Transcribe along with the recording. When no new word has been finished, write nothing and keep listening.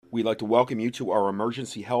We'd like to welcome you to our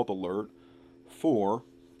emergency health alert for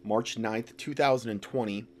March 9th,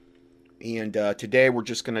 2020. And today we're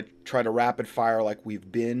just going to try to rapid fire like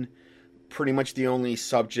we've been. Pretty much the only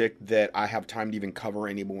subject that I have time to even cover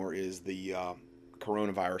anymore is the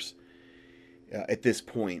coronavirus. At this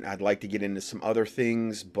point, I'd like to get into some other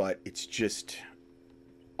things, but it's just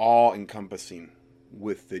all encompassing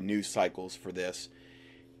with the news cycles for this.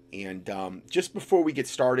 And just before we get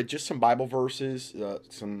started, just some Bible verses,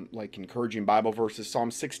 some like encouraging Bible verses.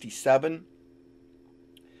 Psalm 67.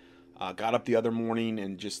 Got up the other morning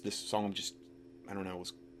and just this psalm just, I don't know,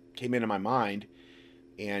 came into my mind.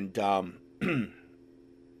 And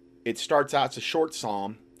it starts out, it's a short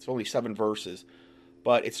psalm. It's only 7 verses.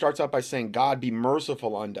 But it starts out by saying, God be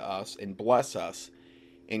merciful unto us and bless us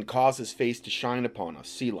and cause his face to shine upon us.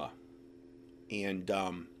 Selah. And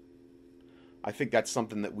I think that's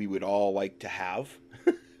something that we would all like to have,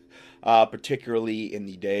 particularly in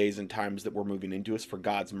the days and times that we're moving into us, for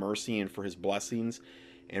God's mercy and for his blessings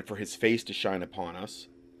and for his face to shine upon us.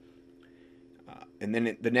 And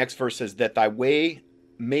then the next verse says, that thy way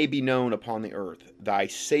may be known upon the earth, thy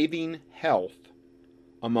saving health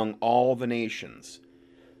among all the nations.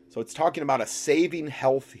 So it's talking about a saving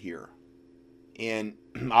health here. And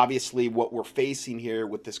obviously what we're facing here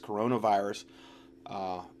with this coronavirus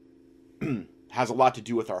has a lot to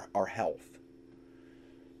do with our health.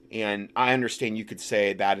 And I understand you could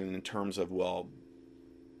say that in terms of, well,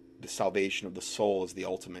 the salvation of the soul is the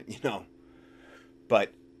ultimate,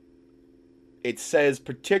 But it says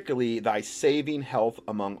particularly thy saving health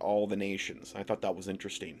among all the nations. I thought that was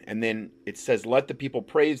interesting. And then it says, let the people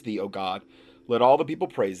praise thee, O God. Let all the people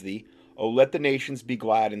praise thee. O let the nations be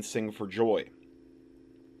glad and sing for joy.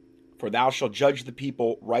 For thou shalt judge the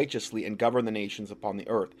people righteously and govern the nations upon the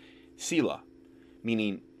earth. Selah,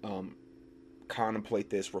 meaning contemplate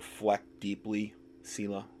this, reflect deeply.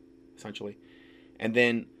 Selah, essentially. And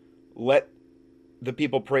then let the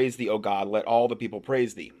people praise thee, O God. Let all the people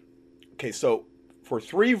praise thee. Okay, so for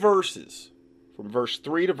 3 verses, from verse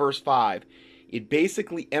 3 to verse 5, it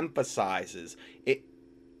basically emphasizes it.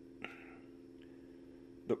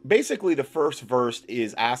 Basically, the first verse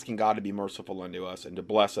is asking God to be merciful unto us and to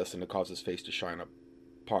bless us and to cause his face to shine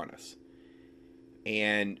upon us.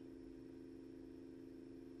 And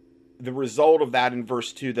the result of that in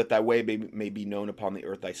verse 2, that thy way may be known upon the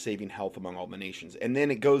earth, thy saving health among all the nations. And then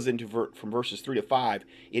it goes into, from verses 3 to 5,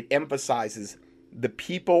 it emphasizes the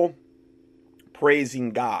people praising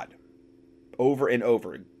God over and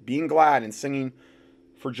over, being glad and singing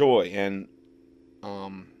for joy. And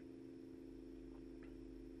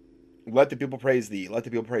let the people praise thee. Let the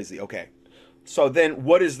people praise thee. Okay. So then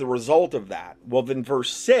what is the result of that? Well, then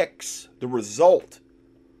verse 6, the result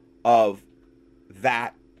of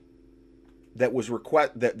that was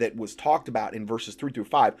that was talked about in verses 3 through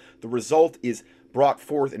 5, the result is brought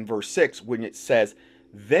forth in verse 6 when it says,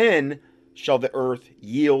 then shall the earth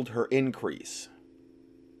yield her increase.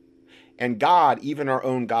 And God, even our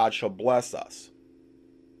own God, shall bless us.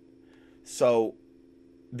 So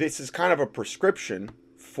this is kind of a prescription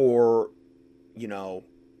for,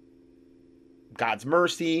 God's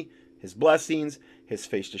mercy, his blessings, his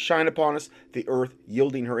face to shine upon us, the earth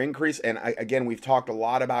yielding her increase. And again, we've talked a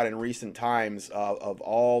lot about in recent times of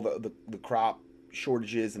all the crop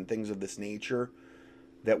shortages and things of this nature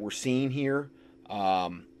that we're seeing here.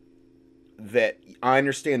 That I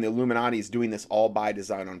understand the Illuminati is doing this all by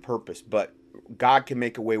design on purpose, but God can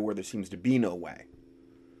make a way where there seems to be no way.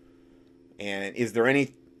 And is there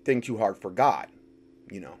anything too hard for God?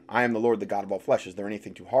 I am the Lord, the God of all flesh. Is there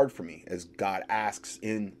anything too hard for me? As God asks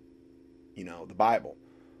in, the Bible.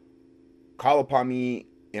 Call upon me,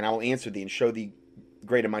 and I will answer thee, and show thee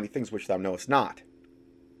great and mighty things which thou knowest not.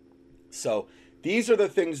 So these are the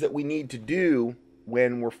things that we need to do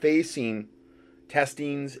when we're facing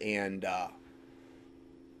testings and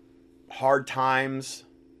hard times,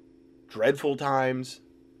 dreadful times.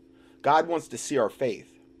 God wants to see our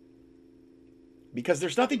faith, because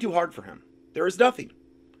there's nothing too hard for him. There is nothing.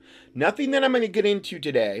 Nothing that I'm going to get into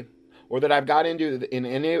today, or that I've got into in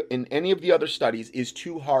any of the other studies, is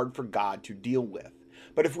too hard for God to deal with.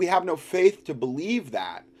 But if we have no faith to believe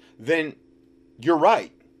that, then you're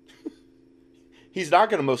right. He's not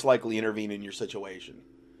going to most likely intervene in your situation.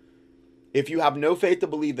 If you have no faith to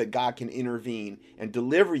believe that God can intervene and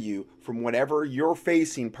deliver you from whatever you're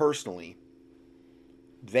facing personally,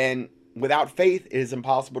 then without faith, it is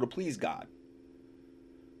impossible to please God.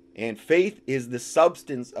 And faith is the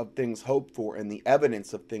substance of things hoped for and the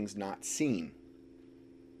evidence of things not seen.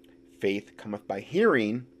 Faith cometh by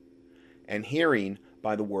hearing, and hearing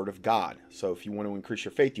by the word of God. So if you want to increase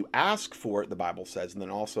your faith, you ask for it, the Bible says, and then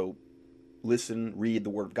also listen, read the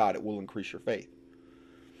Word of God, it will increase your faith.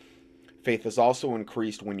 Faith is also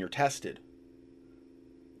increased when you're tested.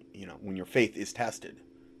 You know, when your faith is tested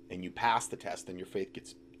and you pass the test, then your faith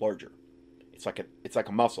gets larger. It's like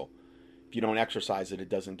a muscle. If you don't exercise it, it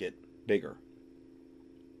doesn't get bigger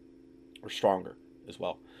or stronger as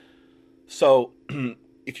well. So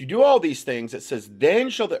if you do all these things, it says, then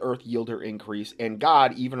shall the earth yield her increase, and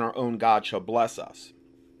God, even our own God, shall bless us.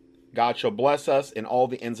 God shall bless us, and all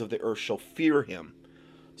the ends of the earth shall fear him.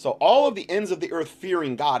 So all of the ends of the earth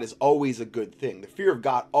fearing God is always a good thing. The fear of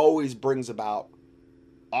God always brings about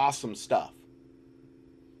awesome stuff.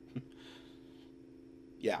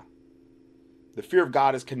 Yeah. The fear of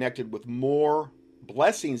God is connected with more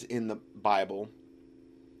blessings in the Bible,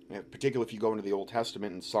 particularly if you go into the Old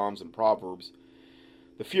Testament and Psalms and Proverbs.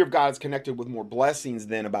 The fear of God is connected with more blessings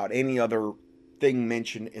than about any other thing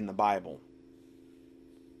mentioned in the Bible.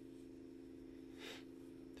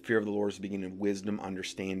 The fear of the Lord is the beginning of wisdom,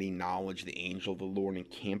 understanding, knowledge. The angel of the Lord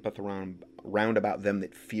encampeth round about them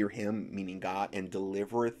that fear him, meaning God, and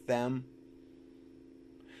delivereth them.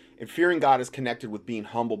 And fearing God is connected with being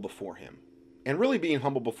humble before him. And really being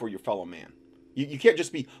humble before your fellow man. You can't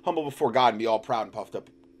just be humble before God and be all proud and puffed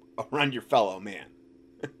up around your fellow man.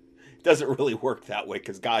 It doesn't really work that way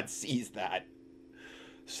because God sees that.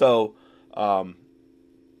 So,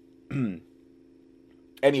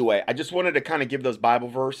 anyway, I just wanted to kind of give those Bible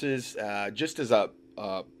verses just as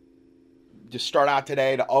just start out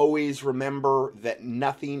today to always remember that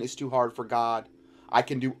nothing is too hard for God. I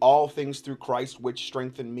can do all things through Christ which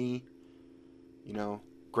strengthen me. You know,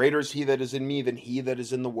 greater is he that is in me than he that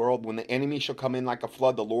is in the world. When the enemy shall come in like a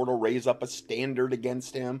flood, the Lord will raise up a standard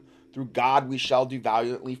against him. Through God we shall do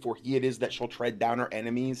valiantly, for he it is that shall tread down our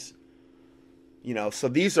enemies. You know, so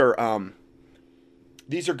these are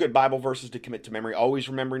good Bible verses to commit to memory. Always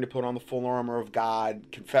remembering to put on the full armor of God,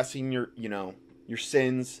 confessing your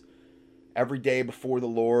sins every day before the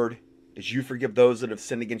Lord as you forgive those that have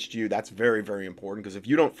sinned against you. That's very, very important, because if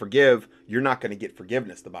you don't forgive, you're not going to get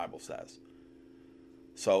forgiveness, the Bible says.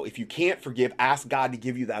 So if you can't forgive, ask God to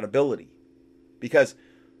give you that ability. Because,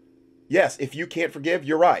 yes, if you can't forgive,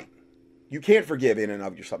 you're right. You can't forgive in and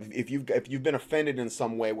of yourself. If you've been offended in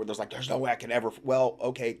some way where there's no way I can ever, well,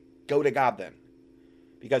 okay, go to God then.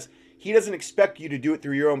 Because he doesn't expect you to do it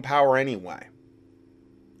through your own power anyway.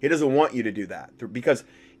 He doesn't want you to do that. Because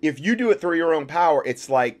if you do it through your own power, it's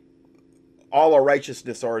like all our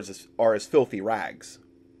righteousness are as filthy rags,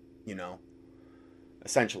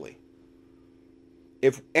 essentially.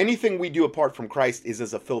 If anything we do apart from Christ is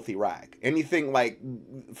as a filthy rag, anything like,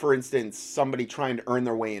 for instance, somebody trying to earn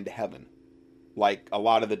their way into heaven, like a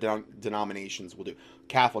lot of the denominations will do,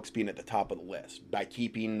 Catholics being at the top of the list, by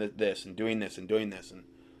keeping this and doing this and doing this and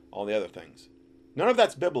all the other things. None of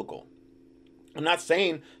that's biblical. I'm not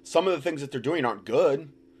saying some of the things that they're doing aren't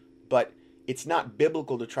good, but it's not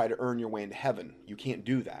biblical to try to earn your way into heaven. You can't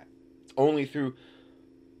do that. It's only through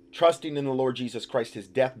trusting in the Lord Jesus Christ, his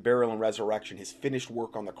death, burial, and resurrection, his finished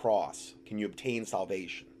work on the cross, can you obtain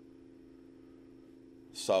salvation.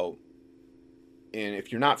 So, and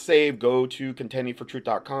if you're not saved, go to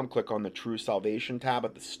contendingfortruth.com, click on the True Salvation tab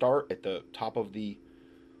at the top of the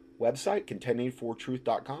website,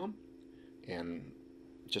 contendingfortruth.com, and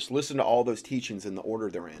just listen to all those teachings in the order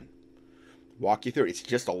they're in. Walk you through it. It's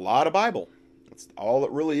just a lot of Bible. That's all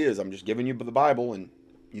it really is. I'm just giving you the Bible, and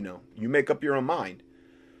you make up your own mind.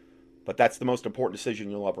 But that's the most important decision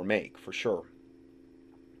you'll ever make, for sure.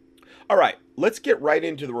 All right, let's get right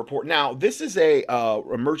into the report. Now, this is a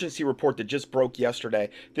emergency report that just broke yesterday.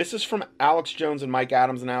 This is from Alex Jones and Mike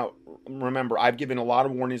Adams. Now, remember, I've given a lot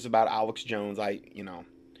of warnings about Alex Jones.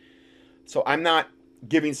 So I'm not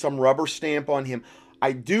giving some rubber stamp on him.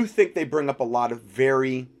 I do think they bring up a lot of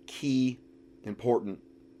very key, important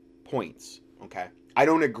points, okay? I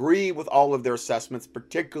don't agree with all of their assessments,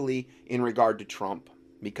 particularly in regard to Trump,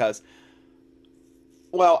 because,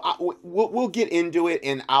 well, we'll get into it,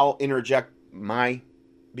 and I'll interject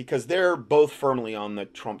because they're both firmly on the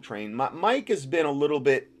Trump train. Mike has been a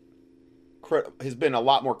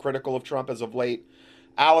lot more critical of Trump as of late.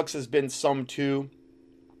 Alex has been some too.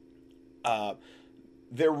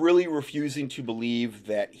 They're really refusing to believe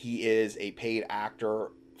that he is a paid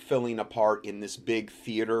actor filling a part in this big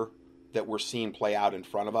theater that we're seeing play out in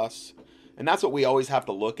front of us. And that's what we always have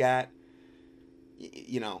to look at.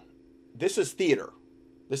 This is theater.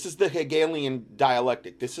 This is the Hegelian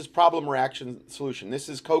dialectic. This is problem, reaction, solution. This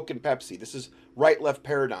is Coke and Pepsi. This is right-left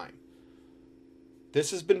paradigm.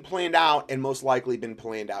 This has been planned out and most likely been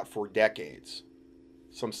planned out for decades.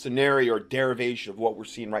 Some scenario or derivation of what we're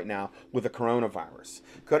seeing right now with the coronavirus.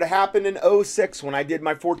 Could have happened in 2006 when I did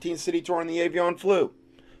my 14-city tour on the avian flu.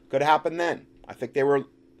 Could have happened then. I think they were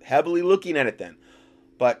heavily looking at it then.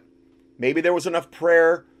 But maybe there was enough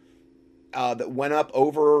prayer that went up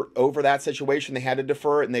over that situation. They had to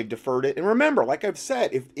defer it, and they've deferred it. And remember, like I've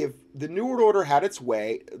said, if the New World Order had its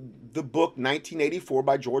way, the book 1984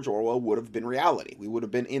 by George Orwell would have been reality. We would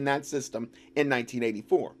have been in that system in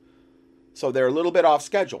 1984. So they're a little bit off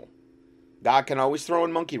schedule. God can always throw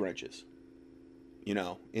in monkey wrenches,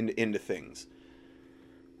 into things.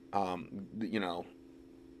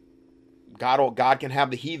 God can have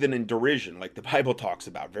the heathen in derision, like the Bible talks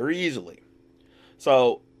about, very easily.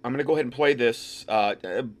 So I'm going to go ahead and play this,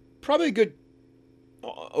 probably a good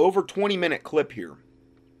over 20-minute clip here,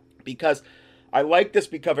 because I like this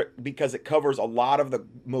because it covers a lot of the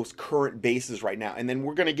most current bases right now. And then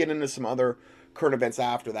we're going to get into some other current events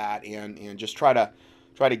after that, and just try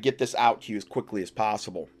to get this out to you as quickly as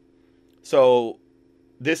possible. So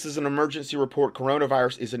this is an emergency report.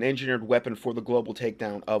 Coronavirus is an engineered weapon for the global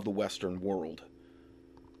takedown of the Western world.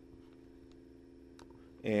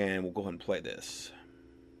 And we'll go ahead and play this.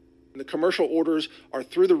 The commercial orders are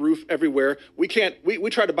through the roof everywhere. We tried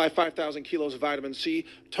to buy 5,000 kilos of vitamin C,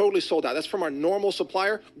 totally sold out. That's from our normal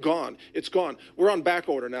supplier, gone. It's gone. We're on back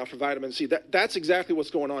order now for vitamin C. That's exactly what's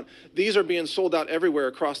going on. These are being sold out everywhere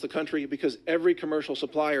across the country because every commercial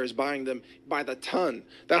supplier is buying them by the ton.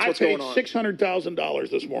 That's what's going on. I paid $600,000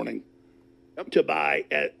 this morning to buy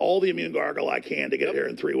all the Immune Gargle I can to get it here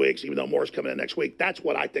in 3 weeks, even though more's coming in next week. That's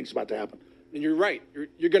what I think is about to happen. And you're right.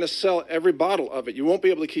 You're going to sell every bottle of it. You won't be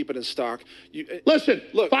able to keep it in stock. Listen,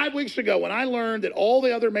 look, 5 weeks ago when I learned that all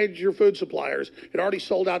the other major food suppliers had already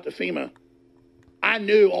sold out to FEMA, I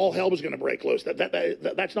knew all hell was going to break loose.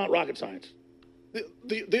 That's not rocket science.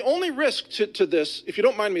 The only risk to this, if you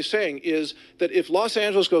don't mind me saying, is that if Los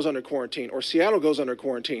Angeles goes under quarantine or Seattle goes under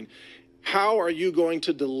quarantine, how are you going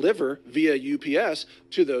to deliver via UPS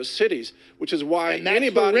to those cities? Which is why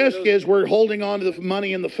the risk is we're holding on to the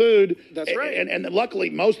money and the food. That's right. And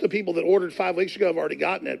luckily, most of the people that ordered 5 weeks ago have already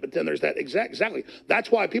gotten it. But then there's that exactly.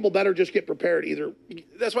 That's why people better just get prepared.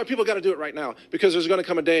 That's why people got to do it right now, because there's going to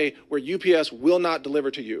come a day where UPS will not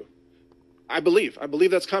deliver to you. I believe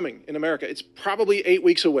that's coming in America. It's probably 8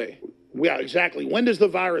 weeks away. Yeah, exactly. When does the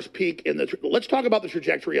virus peak let's talk about the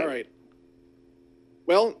trajectory of it. All right.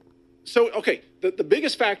 Well, so, okay, the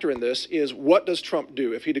biggest factor in this is, what does Trump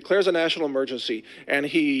do? If he declares a national emergency and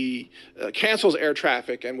he cancels air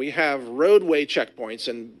traffic and we have roadway checkpoints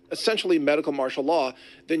and essentially medical martial law,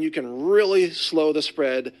 then you can really slow the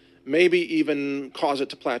spread, maybe even cause it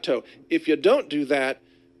to plateau. If you don't do that,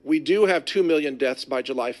 we do have 2 million deaths by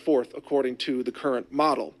July 4th, according to the current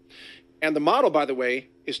model. And the model, by the way,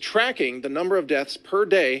 is tracking the number of deaths per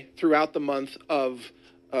day throughout the month of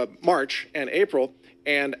March and April.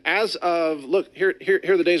 And as of, look, here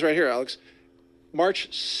are the days right here, Alex. March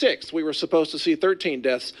 6th, we were supposed to see 13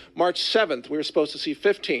 deaths. March 7th, we were supposed to see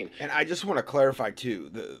 15. And I just want to clarify, too,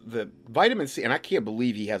 the vitamin C, and I can't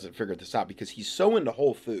believe he hasn't figured this out because he's so into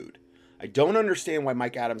whole food. I don't understand why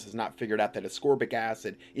Mike Adams has not figured out that ascorbic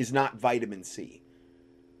acid is not vitamin C.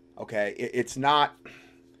 Okay? It's not.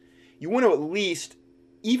 You want to at least,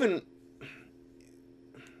 even.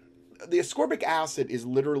 The ascorbic acid is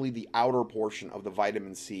literally the outer portion of the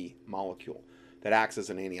vitamin C molecule that acts as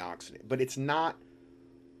an antioxidant. But it's not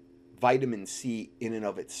vitamin C in and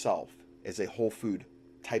of itself as a whole food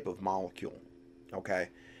type of molecule. Okay?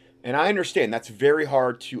 And I understand that's very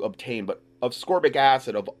hard to obtain, but ascorbic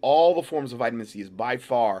acid, of all the forms of vitamin C, is by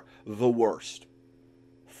far the worst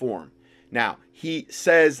form. Now, he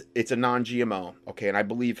says it's a non-GMO, okay, and I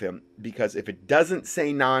believe him, because if it doesn't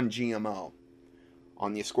say non-GMO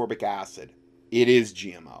on the ascorbic acid, it is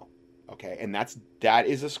GMO, okay? And that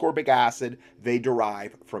is ascorbic acid they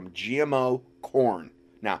derive from GMO corn.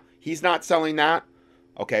 Now, he's not selling that,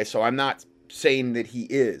 okay? So I'm not saying that he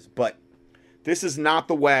is, but this is not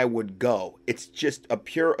the way I would go. It's just a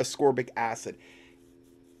pure ascorbic acid.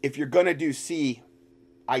 If you're going to do C,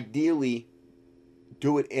 ideally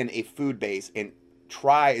do it in a food base and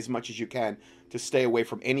try as much as you can to stay away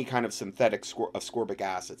from any kind of synthetic ascorbic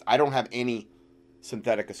acids. I don't have any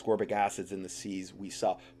synthetic ascorbic acids in the C's we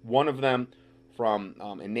sell. One of them from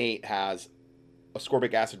Innate has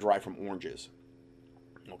ascorbic acid derived from oranges.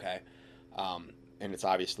 Okay? And it's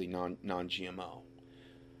obviously non-GMO.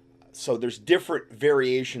 So there's different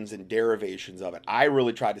variations and derivations of it. I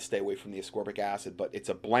really try to stay away from the ascorbic acid, but it's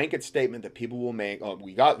a blanket statement that people will make. Oh,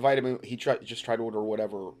 we got vitamin. He just tried to order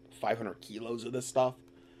whatever 500 kilos of this stuff,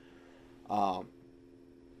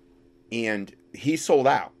 and he sold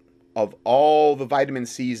out. Of all the vitamin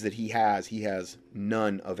C's that he has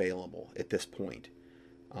none available at this point.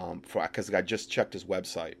 Because I just checked his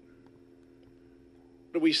website.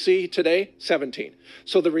 What do we see today? 17.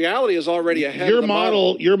 So the reality is already ahead of the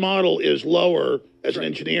model. Your model is lower as an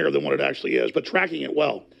engineer than what it actually is, but tracking it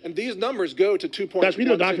well. And these numbers go to 2.1. Guys, we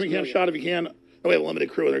do a document cam shot if you can. Oh, we have a limited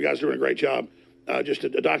crew and their guys are doing a great job. Just a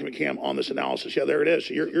document cam on this analysis. Yeah, there it is.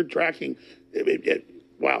 So you're tracking.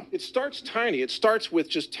 Wow. It starts tiny. It starts with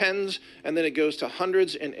just tens, and then it goes to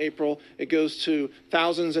hundreds in April. It goes to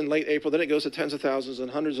thousands in late April. Then it goes to tens of thousands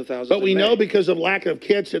and hundreds of thousands. But we know because of lack of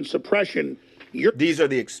kits and suppression. These are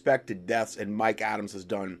the expected deaths, and Mike Adams has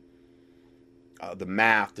done the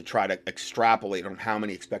math to try to extrapolate on how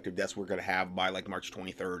many expected deaths we're going to have by like March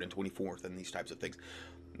 23rd and 24th and these types of things.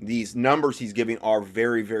 These numbers he's giving are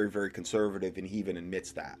very, very, very conservative, and he even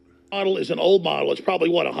admits that. Model is an old model. It's probably,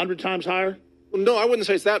 100 times higher? Well, no, I wouldn't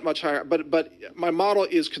say it's that much higher, but my model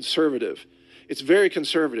is conservative. It's very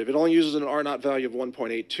conservative. It only uses an R0 value of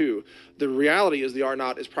 1.82. The reality is the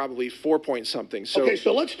R0 is probably 4 point something. So, okay,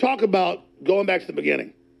 so let's talk about going back to the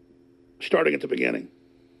beginning, starting at the beginning.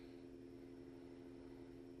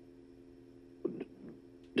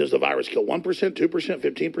 Does the virus kill 1%, 2%,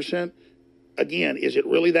 15%? Again, is it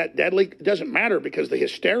really that deadly? It doesn't matter because the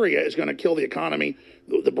hysteria is going to kill the economy.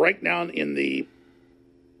 The breakdown in the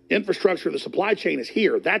infrastructure, the supply chain is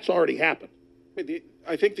here. That's already happened.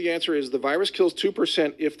 I think the answer is the virus kills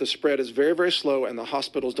 2% if the spread is very, very slow and the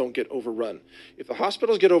hospitals don't get overrun. If the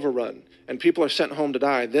hospitals get overrun and people are sent home to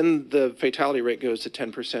die, then the fatality rate goes to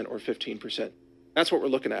 10% or 15%. That's what we're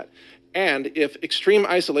looking at. And if extreme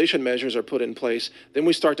isolation measures are put in place, then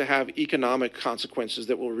we start to have economic consequences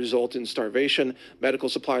that will result in starvation, medical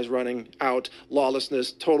supplies running out,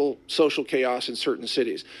 lawlessness, total social chaos in certain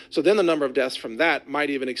cities. So then the number of deaths from that might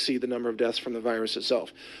even exceed the number of deaths from the virus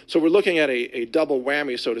itself. So we're looking at a double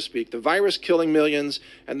whammy, so to speak, the virus killing millions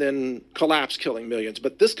and then collapse killing millions.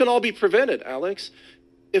 But this can all be prevented, Alex.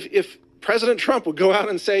 If President Trump would go out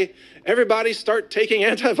and say, everybody start taking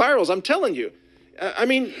antivirals, I'm telling you. I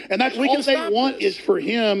mean, and that's all they want is for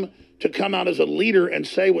him to come out as a leader and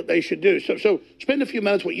say what they should do. So spend a few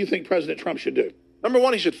minutes what you think President Trump should do. Number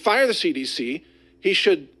one, he should fire the CDC. He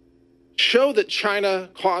should show that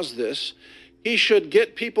China caused this. He should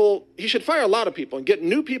fire a lot of people and get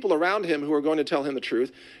new people around him who are going to tell him the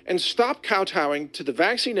truth and stop kowtowing to the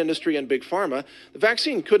vaccine industry and big pharma. The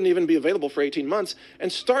vaccine couldn't even be available for 18 months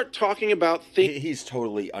and start talking about things. He's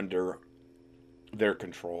totally under their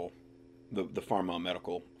control. The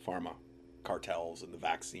medical pharma cartels and the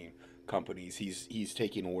vaccine companies. He's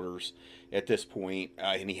taking orders at this point,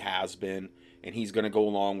 and he has been, and he's going to go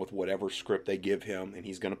along with whatever script they give him, and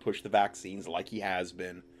he's going to push the vaccines like he has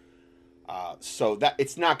been. So that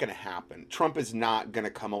it's not going to happen. Trump is not going to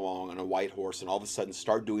come along on a white horse and all of a sudden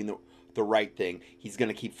start doing the right thing. He's going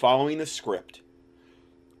to keep following the script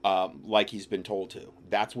like he's been told to.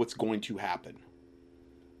 That's what's going to happen.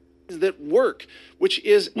 That work, which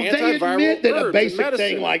is antiviral they admit that a basic medicine.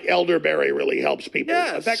 Thing like elderberry really helps people.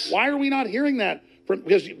 Yes. In fact, why are we not hearing that?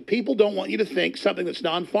 Because people don't want you to think something that's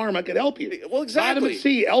non-pharma could help you. Well, exactly. Vitamin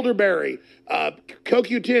C, elderberry,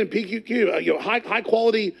 CoQ10, PQQ, high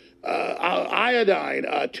quality iodine,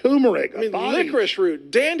 turmeric. I mean, licorice root,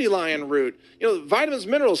 dandelion root, vitamins,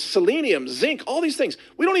 minerals, selenium, zinc, all these things.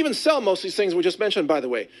 We don't even sell most of these things we just mentioned, by the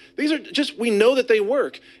way. These are just, we know that they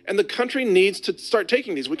work, and the country needs to start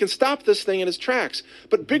taking these. We can stop this thing in its tracks.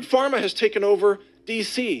 But Big Pharma has taken over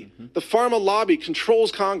D.C. The pharma lobby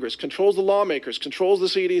controls Congress, controls the lawmakers, controls the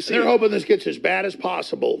CDC. They're hoping this gets as bad as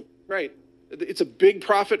possible. Right. It's a big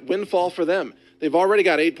profit windfall for them. They've already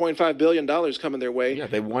got $8.5 billion coming their way. Yeah,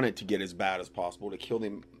 they want it to get as bad as possible, to kill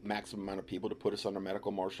the maximum amount of people, to put us under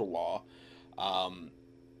medical martial law,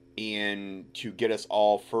 and to get us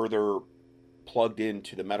all further plugged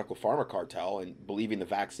into the medical pharma cartel and believing the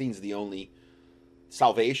vaccine's the only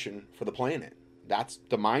salvation for the planet. That's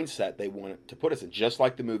the mindset they want to put us in, just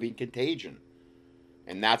like the movie Contagion.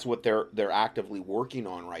 And that's what they're actively working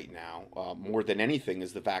on right now, more than anything,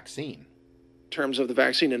 is the vaccine. Terms of the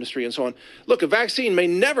vaccine industry and so on. Look, a vaccine may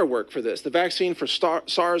never work for this. The vaccine for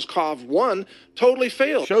SARS-CoV-1 totally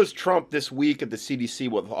failed. Shows Trump this week at the CDC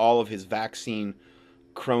with all of his vaccine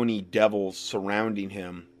crony devils surrounding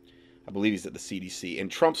him. I believe he's at the CDC. And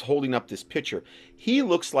Trump's holding up this picture. He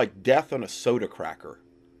looks like death on a soda cracker.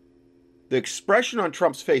 The expression on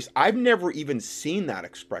Trump's face, I've never even seen that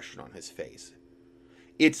expression on his face.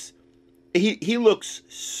 He looks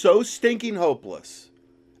so stinking hopeless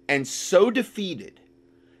and so defeated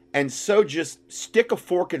and so just stick a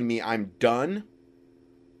fork in me, I'm done.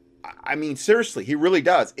 I mean, seriously, he really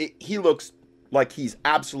does. He looks like he's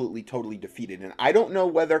absolutely, totally defeated. And I don't know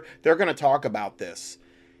whether they're going to talk about this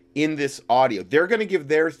in this audio. They're going to give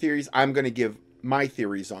their theories. I'm going to give my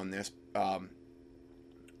theories on this.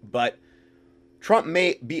 But Trump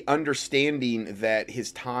may be understanding that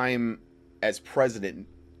his time as president,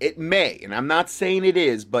 it may, and I'm not saying it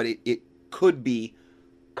is, but it could be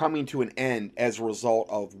coming to an end as a result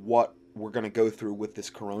of what we're going to go through with this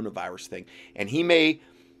coronavirus thing. And he may,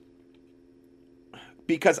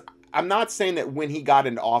 because I'm not saying that when he got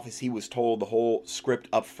into office, he was told the whole script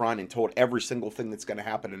up front and told every single thing that's going to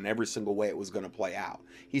happen and every single way it was going to play out.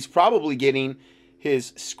 He's probably getting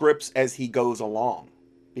his scripts as he goes along,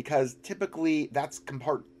 because typically that's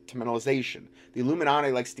compartmentalization. The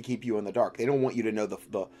Illuminati likes to keep you in the dark. They don't want you to know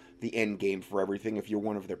the end game for everything if you're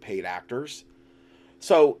one of their paid actors.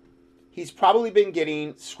 So he's probably been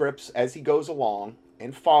getting scripts as he goes along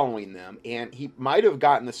and following them, and he might have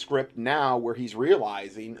gotten the script now where he's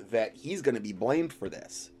realizing that he's going to be blamed for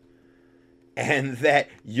this, and that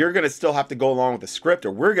you're going to still have to go along with the script,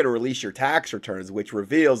 or we're going to release your tax returns, which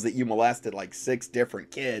reveals that you molested like 6 different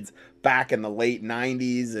kids back in the late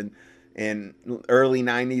 90s and early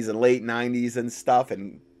 90s and late 90s and stuff,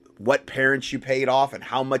 and what parents you paid off and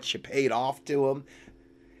how much you paid off to them.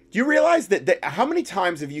 Do you realize that how many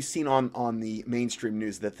times have you seen on the mainstream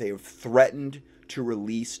news that they have threatened to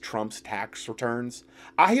release Trump's tax returns?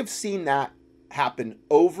 I have seen that happen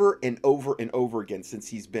over and over and over again since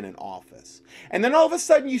he's been in office. And then all of a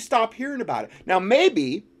sudden you stop hearing about it. Now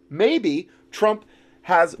maybe Trump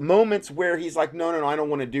has moments where he's like, no, I don't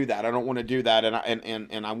want to do that. I don't want to do that,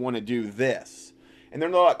 and I want to do this. And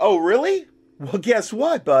then they're like, oh, really? Well, guess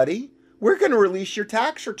what, buddy? We're going to release your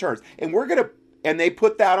tax returns, and they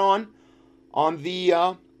put that on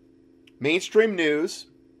the mainstream news.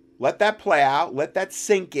 Let that play out. Let that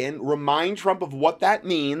sink in. Remind Trump of what that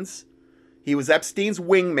means. He was Epstein's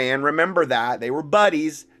wingman. Remember that. They were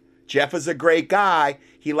buddies. Jeff is a great guy.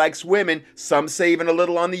 He likes women. Some say even a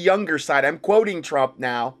little on the younger side. I'm quoting Trump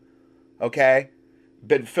now. Okay?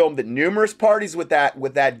 Been filmed at numerous parties with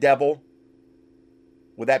that devil,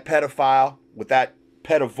 with that pedophile, with that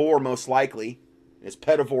pedivore most likely. It's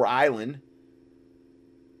Pedivore Island.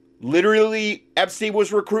 Literally, Epstein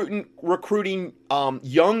was recruiting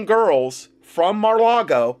young girls from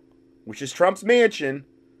Mar-a-Lago, which is Trump's mansion,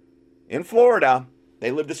 in Florida.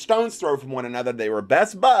 They lived a stone's throw from one another. They were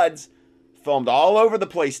best buds, filmed all over the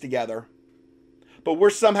place together. But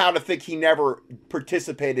we're somehow to think he never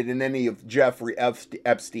participated in any of Jeffrey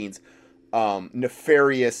Epstein's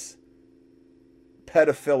nefarious,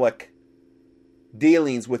 pedophilic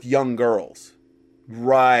dealings with young girls.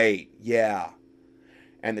 Right, yeah.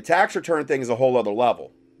 And the tax return thing is a whole other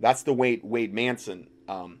level. That's the Wade Manson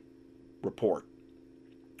report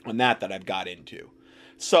on that I've got into.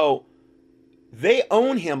 So they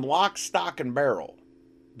own him lock, stock, and barrel.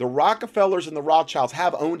 The Rockefellers and the Rothschilds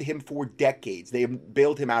have owned him for decades. They have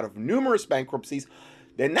bailed him out of numerous bankruptcies.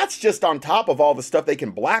 And that's just on top of all the stuff they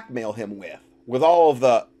can blackmail him with all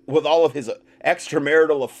of his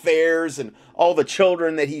extramarital affairs and all the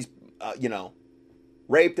children that he's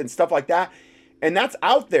raped and stuff like that. And that's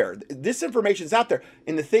out there. This information is out there.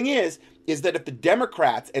 And the thing is that if the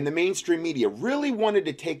Democrats and the mainstream media really wanted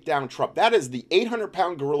to take down Trump, that is the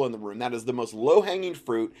 800-pound gorilla in the room. That is the most low-hanging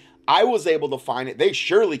fruit. I was able to find it. They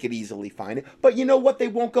surely could easily find it. But you know what? They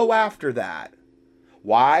won't go after that.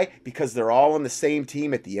 Why? Because they're all on the same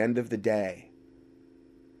team at the end of the day.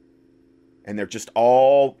 And they're just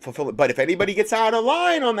all fulfilling. But if anybody gets out of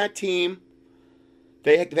line on that team,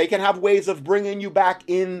 they can have ways of bringing you back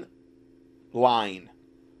in line.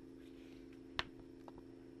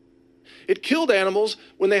 It killed animals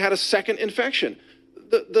when they had a second infection.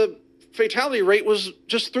 The fatality rate was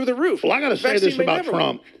just through the roof. Well, I got to say this about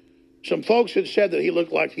Trump. Some folks had said that he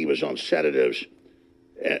looked like he was on sedatives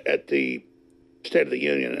at the State of the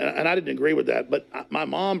Union, and I didn't agree with that. But my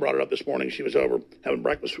mom brought it up this morning. She was over having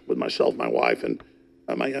breakfast with myself, my wife, and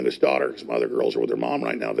my youngest daughter. Some other girls are with their mom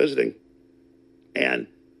right now visiting. And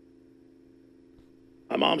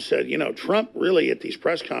my mom said, Trump really at these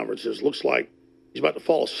press conferences looks like he's about to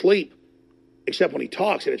fall asleep, except when he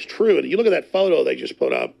talks, and it's true. And you look at that photo they just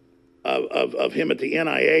put up of him at the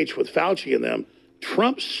NIH with Fauci and them.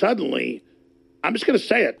 Trump suddenly, I'm just going to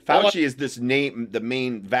say it. Fauci is the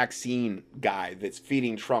main vaccine guy that's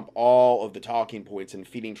feeding Trump all of the talking points and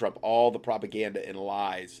feeding Trump all the propaganda and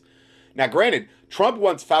lies. Now, granted, Trump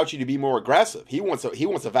wants Fauci to be more aggressive. He wants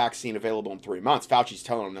a vaccine available in 3 months. Fauci's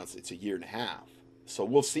telling us it's a year and a half. So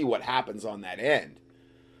we'll see what happens on that end.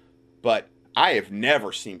 But I have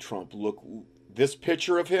never seen Trump look, this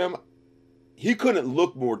picture of him, he couldn't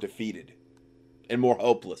look more defeated and more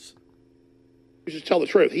hopeless. Just tell the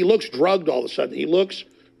truth. He looks drugged all of a sudden. He looks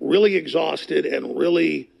really exhausted and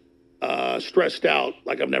really stressed out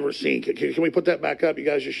like I've never seen. Can we put that back up? You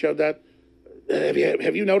guys just showed that.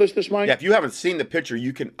 Have you noticed this, Mike? Yeah, if you haven't seen the picture,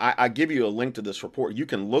 you can. I give you a link to this report. You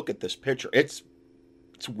can look at this picture. It's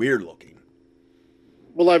weird looking.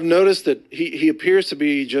 Well, I've noticed that he appears to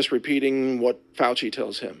be just repeating what Fauci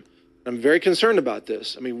tells him. I'm very concerned about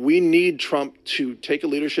this. I mean, we need Trump to take a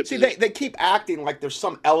leadership position. See, they keep acting like there's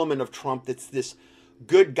some element of Trump that's this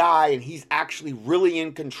good guy and he's actually really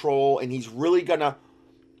in control and he's really gonna,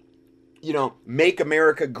 make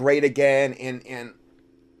America great again. And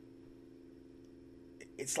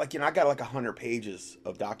it's like, I got like 100 pages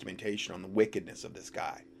of documentation on the wickedness of this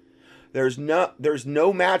guy. There's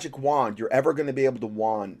no magic wand you're ever going to be able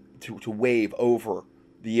to wave over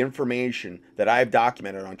the information that I've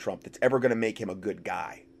documented on Trump that's ever going to make him a good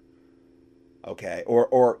guy. Okay?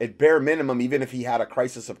 Or at bare minimum, even if he had a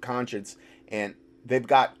crisis of conscience and they've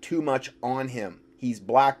got too much on him, he's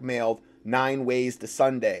blackmailed 9 ways to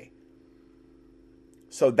Sunday.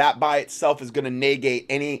 So that by itself is going to negate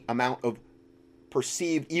any amount of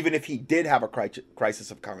perceived, even if he did have a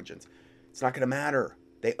crisis of conscience. It's not going to matter.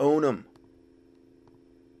 They own him.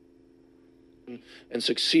 And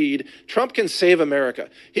succeed. Trump can save America.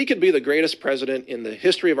 He could be the greatest president in the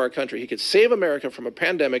history of our country. He could save America from a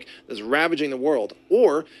pandemic that's ravaging the world.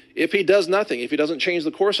 Or if he does nothing, if he doesn't change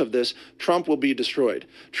the course of this, Trump will be destroyed.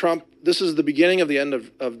 This is the beginning of the end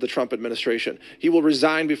of the Trump administration. He will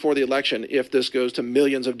resign before the election if this goes to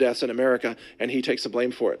millions of deaths in America and he takes the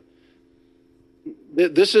blame for it.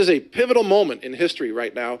 This is a pivotal moment in history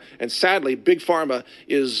right now, and sadly, Big Pharma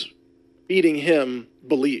is feeding him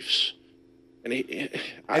beliefs. And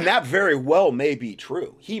that very well may be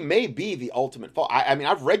true. He may be the ultimate fault. I mean,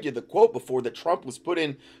 I've read you the quote before that Trump was put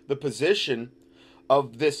in the position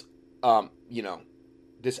of this,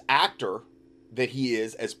 this actor that he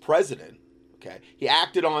is as president. Okay, he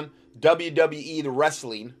acted on WWE, the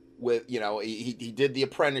wrestling with, he did the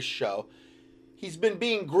Apprentice show. He's been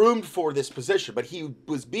being groomed for this position, but he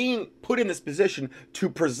was being put in this position to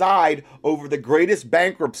preside over the greatest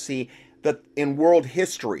bankruptcy that in world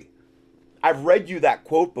history. I've read you that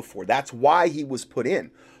quote before. That's why he was put in.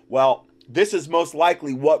 Well, this is most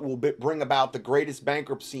likely what will bring about the greatest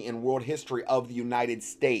bankruptcy in world history of the United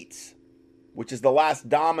States, which is the last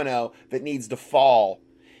domino that needs to fall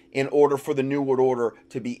in order for the New World Order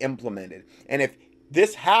to be implemented. And if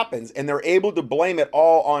this happens and they're able to blame it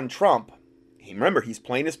all on Trump, remember, he's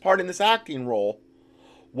playing his part in this acting role,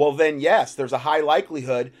 well then, yes, there's a high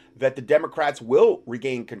likelihood that the Democrats will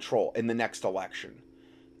regain control in the next election.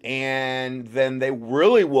 And then they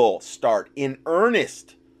really will start in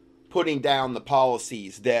earnest putting down the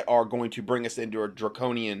policies that are going to bring us into a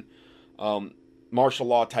draconian martial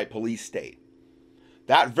law type police state.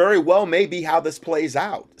 That very well may be how this plays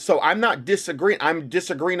out. So I'm not disagreeing. I'm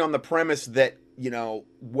disagreeing on the premise that,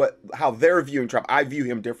 how they're viewing Trump. I view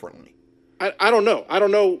him differently. I don't know. I don't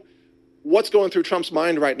know what's going through Trump's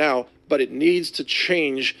mind right now, but it needs to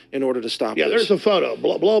change in order to stop this. Yeah, there's a photo.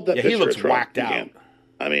 Blow up that picture. He looks of Trump whacked out. again.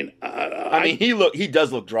 I mean, he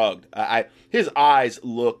does look drugged. His eyes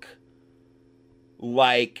look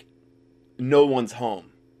like no one's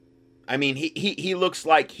home. I mean, he looks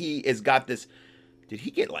like he has got this. Did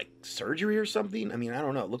he get like surgery or something? I mean, I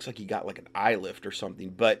don't know. It looks like he got like an eye lift or something.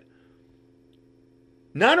 But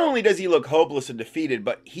not only does he look hopeless and defeated,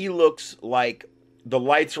 but he looks like the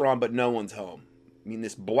lights are on, but no one's home. I mean,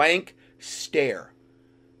 this blank stare.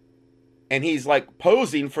 And he's like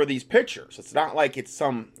posing for these pictures. It's not like it's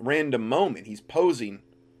some random moment. He's posing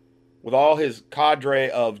with all his cadre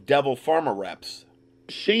of devil pharma reps.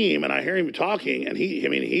 See him and I hear him talking, and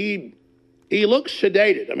he looks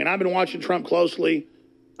sedated. I mean, I've been watching Trump closely.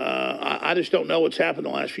 I just don't know what's happened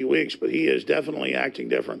the last few weeks, but he is definitely acting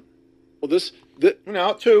different.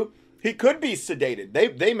 Well, too, he could be sedated.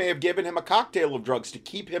 They may have given him a cocktail of drugs to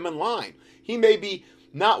keep him in line. He may be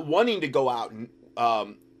not wanting to go out and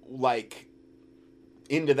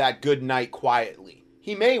into that good night quietly.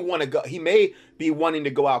 He may want to go. He may be wanting to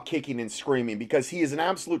go out kicking and screaming because he is an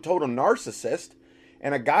absolute total narcissist,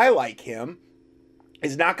 and a guy like him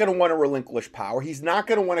is not going to want to relinquish power. He's not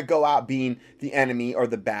going to want to go out being the enemy or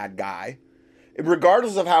the bad guy,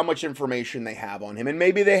 regardless of how much information they have on him. And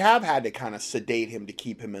maybe they have had to kind of sedate him to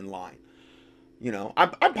keep him in line.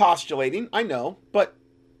 I'm postulating, I know, but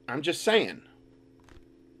I'm just saying.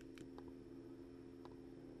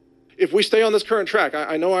 If we stay on this current track,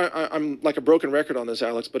 I know I'm like a broken record on this,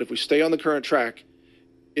 Alex, but if we stay on the current track,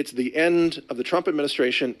 it's the end of the Trump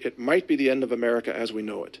administration. It might be the end of America as we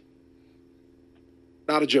know it.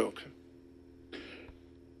 Not a joke.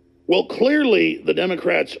 Well, clearly the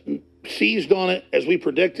Democrats seized on it as we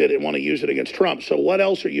predicted and want to use it against Trump. So what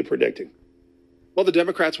else are you predicting? Well, the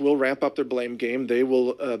Democrats will ramp up their blame game. They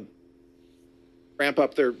will ramp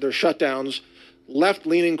up their shutdowns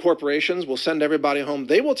left-leaning corporations will send everybody home.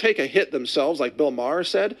 They will take a hit themselves, like Bill Maher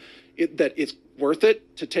said, that it's worth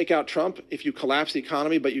it to take out Trump if you collapse the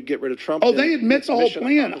economy, but you get rid of Trump. Oh, they admit the whole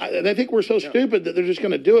plan. They think we're so stupid that they're just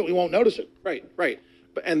going to do it. We won't notice it. Right.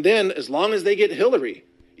 And then as long as they get Hillary,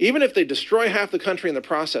 even if they destroy half the country in the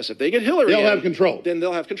process, if they get Hillary, they'll have control. Then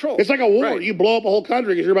they'll have control. It's like a war. Right. You blow up a whole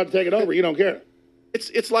country because you're about to take it over. You don't care.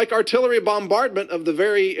 It's like artillery bombardment of the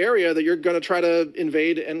very area that you're going to try to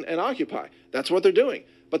invade and occupy. That's what they're doing.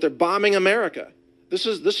 But they're bombing America. This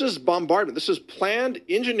is bombardment. This is planned,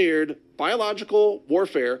 engineered, biological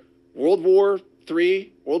warfare. World War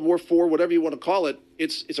III, World War IV, whatever you want to call it.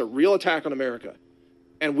 It's a real attack on America,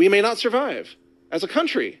 and we may not survive as a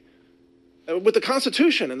country. With the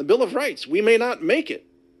Constitution and the Bill of Rights, we may not make it.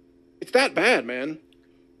 It's that bad, man.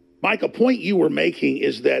 Mike, a point you were making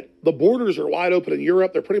is that the borders are wide open in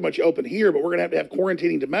Europe. They're pretty much open here, but we're going to have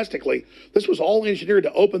quarantining domestically. This was all engineered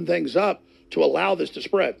to open things up to allow this to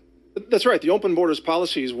spread. That's right. The open borders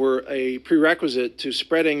policies were a prerequisite to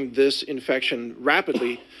spreading this infection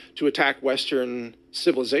rapidly to attack Western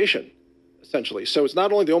civilization, essentially. So it's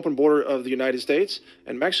not only the open border of the United States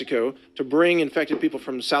and Mexico to bring infected people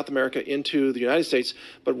from South America into the United States,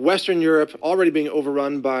 but Western Europe already being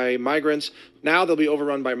overrun by migrants. Now they'll be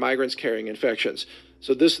overrun by migrants carrying infections.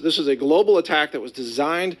 So this is a global attack that was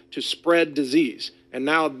designed to spread disease. And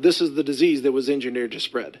now this is the disease that was engineered to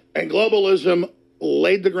spread. And globalism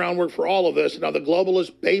laid the groundwork for all of this. Now the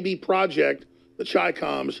globalist baby project, the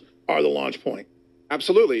Chi-Coms, are the launch point.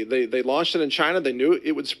 Absolutely. They launched it in China. They knew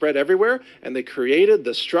it would spread everywhere, and they created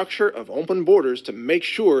the structure of open borders to make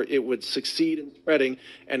sure it would succeed in spreading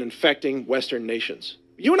and infecting Western nations.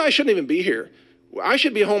 You and I shouldn't even be here. I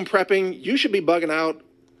should be home prepping. You should be bugging out.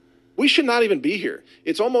 We should not even be here.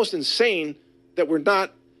 It's almost insane that we're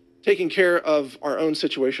not taking care of our own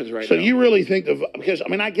situations right now. So you really think because, I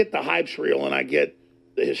mean, I get the hype's real and I get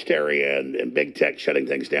the hysteria and big tech shutting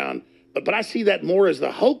things down, but I see that more as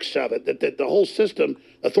the hoax of it, that the whole system,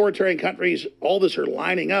 authoritarian countries, all this are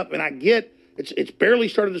lining up. And I get it's barely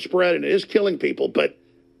started to spread and it is killing people, but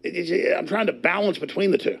I'm trying to balance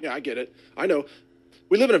between the two. Yeah, I get it. I know.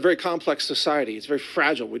 We live in a very complex society. It's very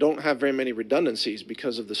fragile. We don't have very many redundancies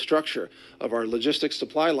because of the structure of our logistics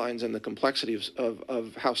supply lines and the complexity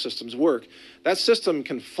of how systems work. That system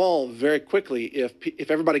can fall very quickly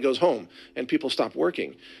if everybody goes home and people stop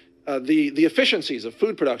working. The efficiencies of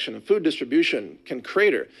food production and food distribution can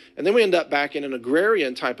crater. And then we end up back in an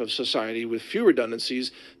agrarian type of society with few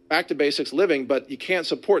redundancies, back to basics living, but you can't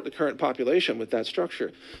support the current population with that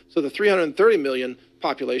structure. So the 330 million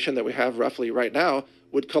population that we have roughly right now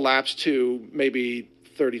would collapse to maybe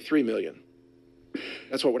 33 million.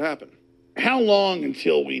 That's what would happen. How long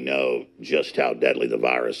until we know just how deadly the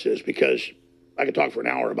virus is? Because I could talk for an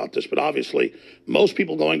hour about this, but obviously most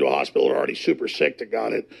people going to a hospital are already super sick that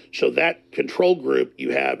got it. So that control group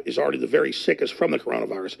you have is already the very sickest from the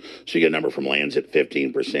coronavirus. So you get a number from lands at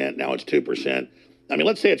 15%, now it's 2%. I mean,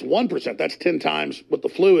 let's say it's 1%. That's 10 times what the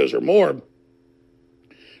flu is or more.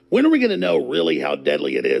 When are we going to know really how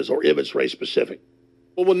deadly it is or if it's race specific?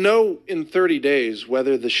 Well, we'll know in 30 days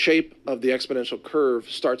whether the shape of the exponential curve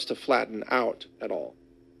starts to flatten out at all.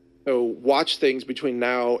 So watch things between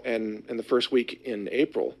now and the first week in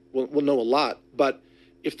April. We'll know a lot. But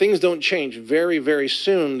if things don't change very, very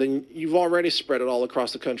soon, then you've already spread it all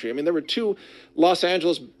across the country. I mean, there were 2 Los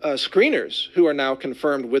Angeles screeners who are now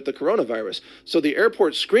confirmed with the coronavirus. So the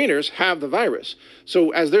airport screeners have the virus.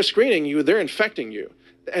 So as they're screening you, they're infecting you.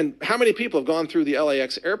 And how many people have gone through the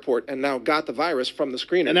LAX airport and now got the virus from the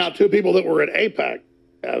screeners? And now 2 people that were at APAC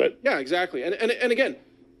have it. Yeah, exactly. And again,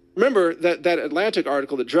 remember that Atlantic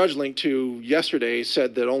article that Drudge linked to yesterday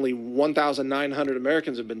said that only 1,900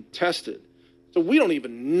 Americans have been tested. So we don't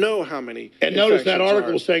even know how many. And notice that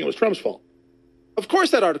article was saying it was Trump's fault. Of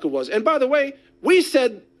course that article was. And by the way, we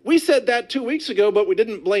said that 2 weeks ago, but we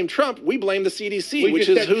didn't blame Trump. We blamed the CDC, which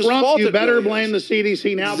is whose Trump, fault you it better really blame is. the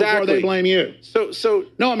CDC now Exactly. before they blame you. So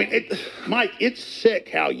no, I mean, Mike, it's sick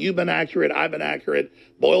how you've been accurate, I've been accurate,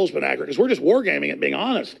 Boyle's been accurate, because we're just wargaming it, being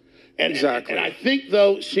honest. And, exactly. And I think,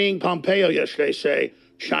 though, seeing Pompeo yesterday say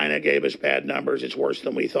China gave us bad numbers, it's worse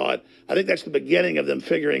than we thought, I think that's the beginning of them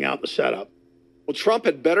figuring out the setup. Well, Trump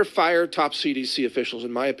had better fire top CDC officials,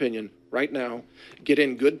 in my opinion, right now, get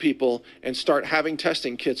in good people, and start having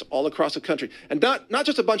testing kits all across the country. And not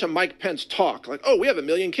just a bunch of Mike Pence talk, like, oh, we have 1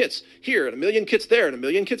 million kits here, and 1 million kits there, and 1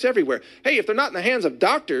 million kits everywhere. Hey, if they're not in the hands of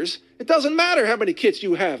doctors, it doesn't matter how many kits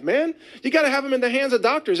you have, man. You got to have them in the hands of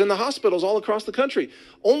doctors in the hospitals all across the country.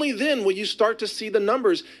 Only then will you start to see the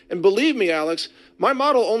numbers. And believe me, Alex, my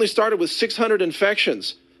model only started with 600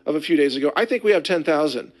 infections of a few days ago. I think we have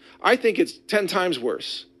 10,000. I think it's 10 times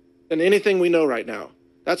worse. than anything we know right now.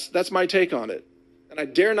 That's my take on it. And I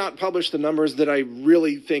dare not publish the numbers that I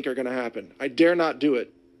really think are going to happen. I dare not do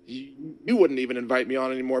it. You wouldn't even invite me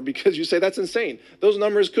on anymore because you say that's insane. Those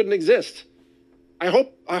numbers couldn't exist. I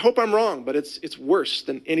hope I'm wrong, but it's worse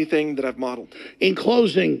than anything that I've modeled. In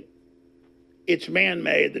closing, it's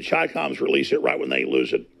man-made. The Chi-Coms release it right when they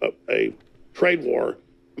lose a trade war.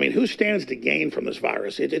 I mean, who stands to gain from this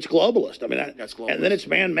virus? It's globalist. I mean, That's globalist. And then it's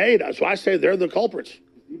man-made. So I say they're the culprits.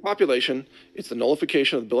 Population, it's the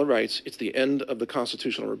nullification of the Bill of Rights, it's the end of the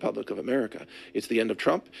Constitutional Republic of America. It's the end of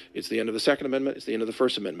Trump, it's the end of the Second Amendment, it's the end of the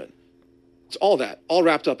First Amendment. It's all that, all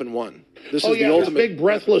wrapped up in one. This is the ultimate big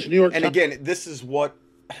breathless New York And Times. again, this is what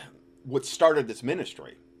started this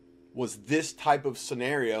ministry, was this type of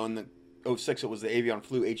scenario. In the 06, it was the avian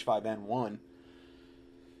flu H5N1.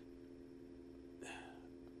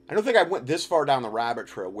 I don't think I went this far down the rabbit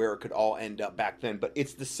trail where it could all end up back then, but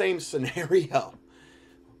it's the same scenario,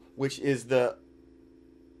 which is the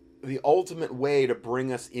ultimate way to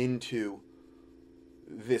bring us into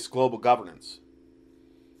this global governance.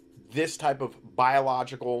 This type of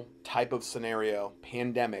biological type of scenario,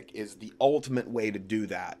 pandemic, is the ultimate way to do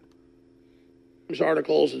that.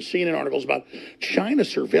 Articles and CNN articles about China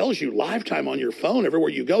surveils you lifetime on your phone everywhere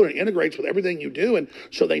you go, and it integrates with everything you do, and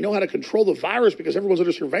so they know how to control the virus because everyone's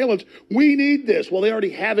under surveillance. We need this. Well, they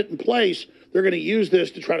already have it in place. They're going to use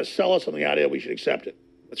this to try to sell us on the idea we should accept it.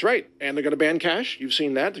 That's right. And they're going to ban cash. You've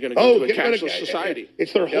seen that. They're going to go to a get rid of cashless society.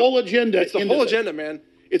 It's their whole agenda. It's the whole agenda, man.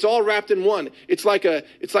 It's all wrapped in one. It's like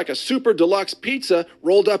a super deluxe pizza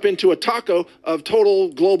rolled up into a taco of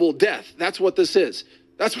total global death. That's what this is.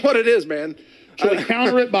 That's what it is, man. So we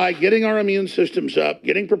counter it by getting our immune systems up,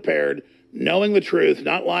 getting prepared, knowing the truth,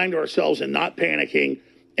 not lying to ourselves and not panicking,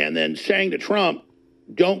 and then saying to Trump,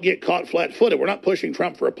 don't get caught flat-footed. We're not pushing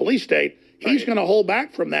Trump for a police state. He's going to hold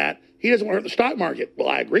back from that. He doesn't want to hurt the stock market. Well,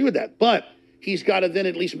 I agree with that. But he's got to then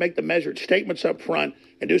at least make the measured statements up front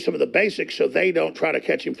and do some of the basics so they don't try to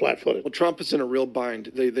catch him flat-footed. Well, Trump is in a real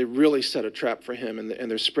bind. They really set a trap for him, and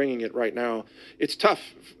they're springing it right now. It's tough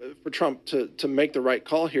for Trump to make the right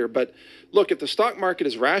call here. But look, if the stock market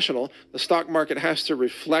is rational, the stock market has to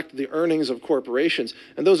reflect the earnings of corporations,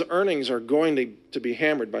 and those earnings are going to be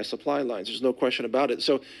hammered by supply lines. There's no question about it.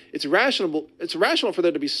 So it's rational for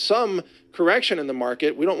there to be some correction in the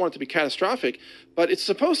market. We don't want it to be catastrophic, but it's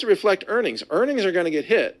supposed to reflect earnings. Earnings are going to get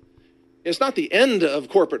hit. It's not the end of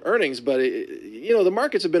corporate earnings, but the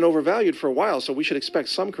markets have been overvalued for a while, so we should expect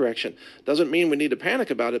some correction. Doesn't mean we need to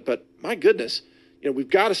panic about it, but my goodness,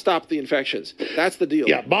 we've got to stop the infections. That's the deal.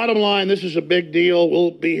 Yeah, bottom line, this is a big deal.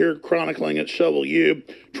 We'll be here chronicling it, so will you.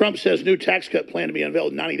 Trump says new tax cut plan to be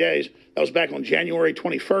unveiled in 90 days. That was back on January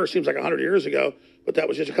 21st. Seems like 100 years ago, but that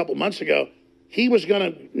was just a couple months ago. He was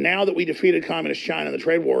going to, now that we defeated communist China in the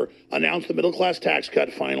trade war, announce the middle-class tax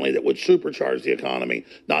cut finally that would supercharge the economy,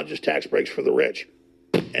 not just tax breaks for the rich.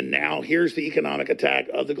 And now here's the economic attack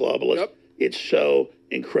of the globalists. Yep. It's so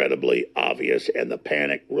incredibly obvious, and the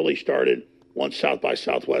panic really started once South by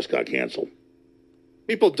Southwest got canceled.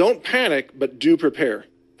 People don't panic, but do prepare.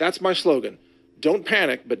 That's my slogan. Don't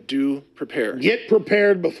panic, but do prepare. Get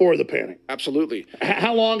prepared before the panic. Absolutely.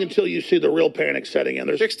 How long until you see the real panic setting in?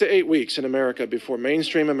 There's 6 to 8 weeks in America before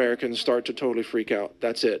mainstream Americans start to totally freak out.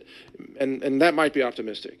 That's it. And that might be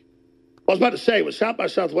optimistic. I was about to say, with South by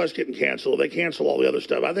Southwest getting canceled, they cancel all the other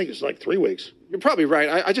stuff. I think it's like 3 weeks. You're probably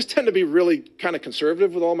right. I just tend to be really kind of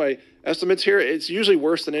conservative with all my estimates here. It's usually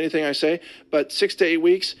worse than anything I say, but 6 to 8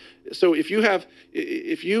 weeks. So if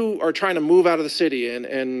you are trying to move out of the city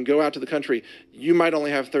and go out to the country, you might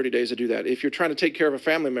only have 30 days to do that. If you're trying to take care of a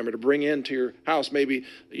family member to bring into your house, maybe,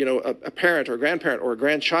 a parent or a grandparent or a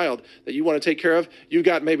grandchild that you want to take care of, you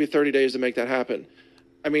got maybe 30 days to make that happen.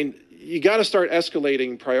 I mean, you got to start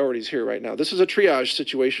escalating priorities here right now. This is a triage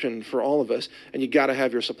situation for all of us, and you got to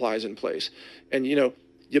have your supplies in place. And,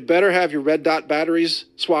 you better have your red dot batteries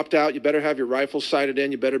swapped out. You better have your rifles sighted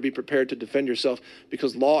in. You better be prepared to defend yourself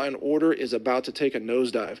because law and order is about to take a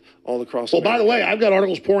nosedive all across America. By the way, I've got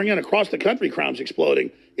articles pouring in across the country, crimes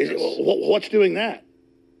exploding. What's doing that?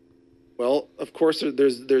 Well, of course,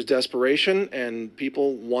 there's desperation, and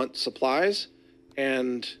people want supplies,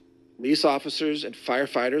 and police officers and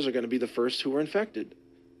firefighters are going to be the first who are infected.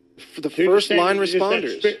 For the first line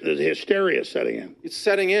responders. The hysteria setting in. It's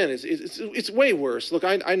setting in. It's way worse. Look,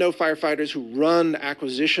 I know firefighters who run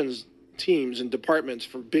acquisitions teams and departments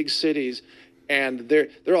for big cities, and they're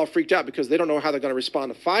all freaked out because they don't know how they're going to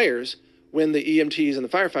respond to fires when the EMTs and the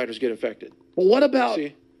firefighters get infected. Well, what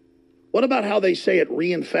about how they say it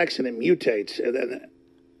reinfects and it mutates?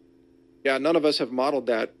 Yeah, none of us have modeled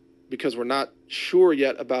that because we're not sure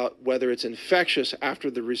yet about whether it's infectious after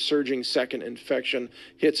the resurging second infection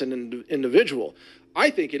hits an individual. I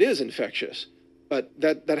think it is infectious, but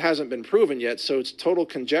that hasn't been proven yet, so it's total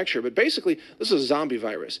conjecture. But basically, this is a zombie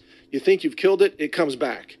virus. You think you've killed it, it comes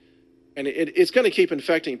back. And it's going to keep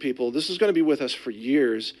infecting people. This is going to be with us for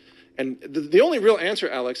years. And the only real answer,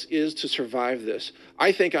 Alex, is to survive this.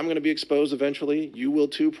 I think I'm going to be exposed eventually. You will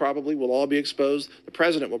too, probably. We'll all be exposed. The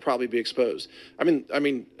president will probably be exposed. I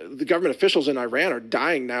mean, the government officials in Iran are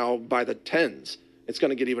dying now by the tens. It's going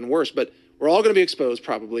to get even worse. But we're all going to be exposed,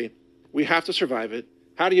 probably. We have to survive it.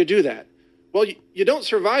 How do you do that? Well, you don't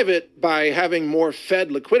survive it by having more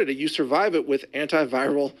Fed liquidity. You survive it with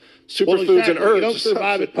antiviral superfoods and herbs. You don't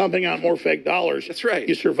survive it pumping out more fake dollars. That's right.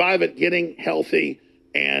 You survive it getting healthy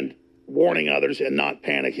and warning others and not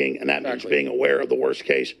panicking, and that means being aware of the worst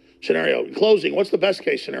case scenario. In closing, what's the best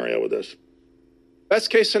case scenario with this? Best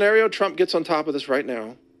case scenario, Trump gets on top of this right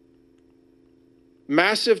now.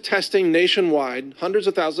 Massive testing nationwide, hundreds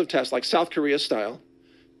of thousands of tests, like South Korea style.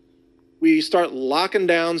 We start locking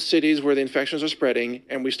down cities where the infections are spreading,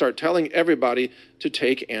 and we start telling everybody to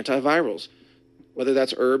take antivirals, whether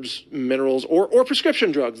that's herbs, minerals, or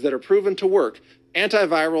prescription drugs that are proven to work.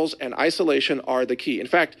 Antivirals and isolation are the key. In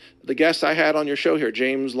fact, the guest I had on your show here,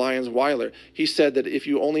 James Lyons Weiler, he said that if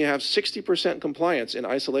you only have 60% compliance in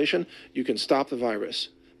isolation, you can stop the virus.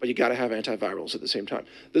 But you got to have antivirals at the same time.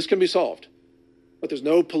 This can be solved. But there's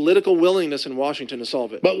no political willingness in Washington to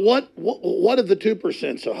solve it. But what of the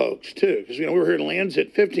 2%'s a hoax too? Because we were hearing lands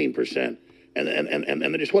at 15%, and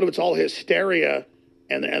then just what if it's all hysteria,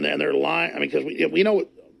 and they're lying? I mean, because we know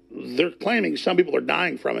they're claiming some people are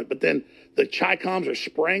dying from it, but then the Chi-Coms are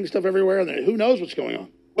spraying stuff everywhere, and then who knows what's going on?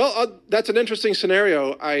 Well, that's an interesting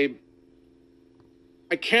scenario. I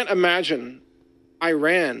can't imagine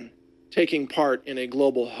Iran taking part in a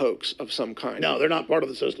global hoax of some kind. No, they're not part of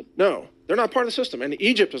the system. No, they're not part of the system. And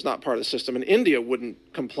Egypt is not part of the system. And India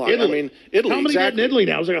wouldn't comply. Italy. I mean, Italy, how many exactly. got in Italy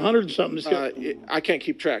now? It's like 100 and something. I can't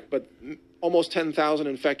keep track, but almost 10,000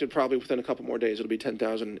 infected probably within a couple more days. It'll be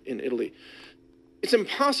 10,000 in Italy. It's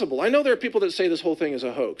impossible. I know there are people that say this whole thing is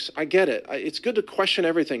a hoax. I get it. It's good to question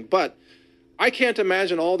everything, but I can't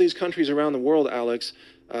imagine all these countries around the world, Alex,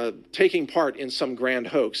 taking part in some grand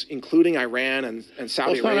hoax, including Iran and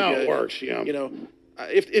Saudi Arabia. That's not how it works, yeah. You know,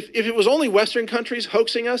 if it was only Western countries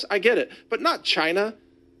hoaxing us, I get it, but not China.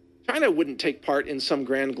 China wouldn't take part in some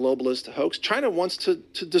grand globalist hoax. China wants to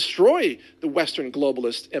destroy the Western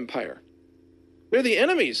globalist empire. They're the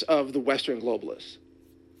enemies of the Western globalists.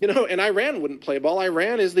 You know, and Iran wouldn't play ball.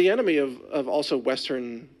 Iran is the enemy of also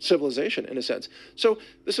Western civilization, in a sense. So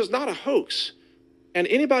this is not a hoax. And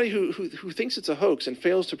anybody who thinks it's a hoax and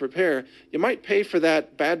fails to prepare, you might pay for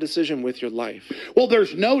that bad decision with your life. Well,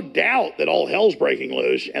 there's no doubt that all hell's breaking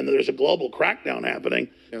loose and there's a global crackdown happening.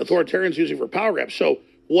 Yes. Authoritarians using for power grabs. So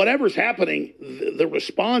whatever's happening, the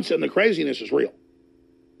response and the craziness is real.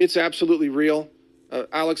 It's absolutely real.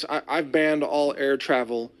 Alex, I've banned all air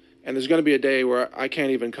travel. And there's going to be a day where I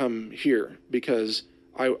can't even come here because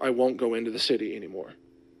I won't go into the city anymore.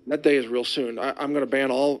 That day is real soon. I'm going to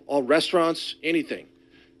ban all restaurants, anything.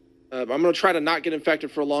 I'm going to try to not get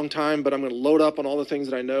infected for a long time, but I'm going to load up on all the things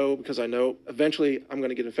that I know because I know eventually I'm going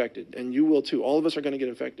to get infected. And you will too. All of us are going to get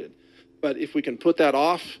infected. But if we can put that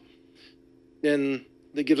off, then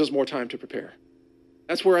that gives us more time to prepare.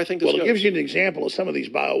 That's where I think this goes. Well, it gives you an example of some of these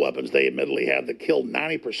bioweapons they admittedly have that kill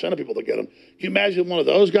 90% of people that get them. Can you imagine one of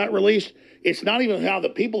those got released? It's not even how the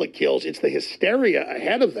people it kills, it's the hysteria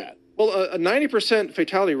ahead of that. Well, a 90%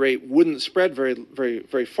 fatality rate wouldn't spread very, very,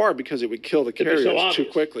 very far because it would kill the carriers too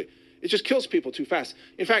quickly. It just kills people too fast.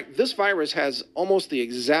 In fact, this virus has almost the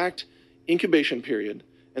exact incubation period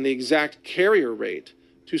and the exact carrier rate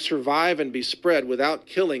to survive and be spread without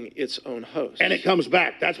killing its own host. And it comes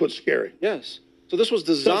back. That's what's scary. Yes. So this was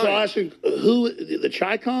designed. So asking who, the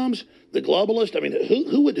Chi-Coms, the globalists. I mean,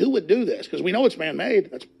 who would do this? Because we know it's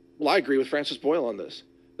man-made. Well, I agree with Francis Boyle on this.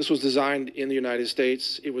 This was designed in the United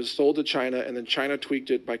States. It was sold to China, and then China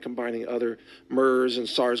tweaked it by combining other MERS and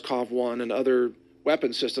SARS-CoV-1 and other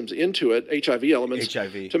weapon systems into it, HIV elements,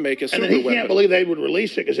 to make a super weapon. And then he can't believe they would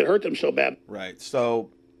release it because it hurt them so bad. Right. So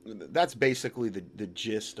that's basically the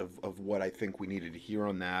gist of what I think we needed to hear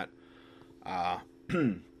on that.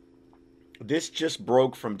 This just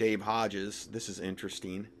broke from Dave Hodges. This is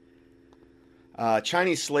interesting.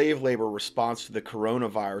 Chinese slave labor response to the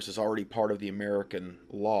coronavirus is already part of the American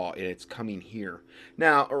law, and it's coming here.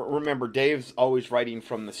 Now, remember, Dave's always writing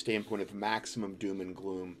from the standpoint of maximum doom and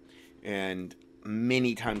gloom, and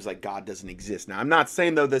many times like God doesn't exist. Now, I'm not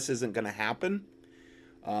saying, though, this isn't going to happen,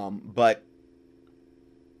 but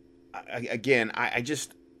I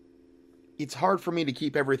just... it's hard for me to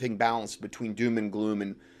keep everything balanced between doom and gloom,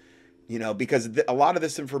 and because a lot of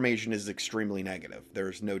this information is extremely negative.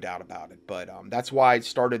 There's no doubt about it. But that's why I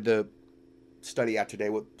started the study out today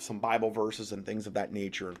with some Bible verses and things of that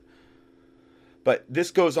nature. But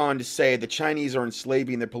this goes on to say the Chinese are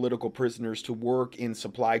enslaving their political prisoners to work in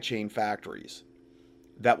supply chain factories.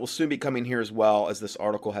 That will soon be coming here as well, as this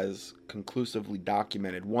article has conclusively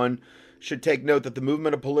documented. One should take note that the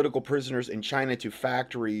movement of political prisoners in China to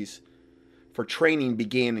factories for training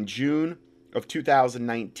began in June of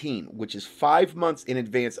 2019, which is 5 months in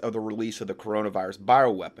advance of the release of the coronavirus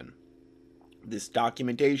bioweapon. This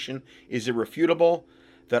documentation is irrefutable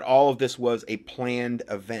that all of this was a planned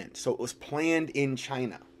event. So it was planned in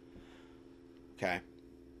China. Okay.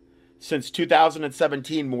 Since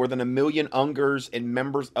 2017, more than 1 million Uyghurs and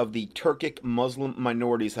members of the Turkic Muslim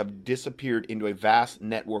minorities have disappeared into a vast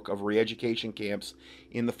network of re-education camps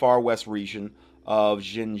in the far west region of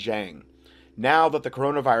Xinjiang. Now that the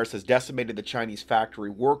coronavirus has decimated the Chinese factory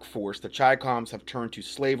workforce, the Chicoms have turned to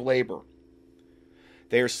slave labor.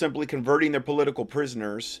 They are simply converting their political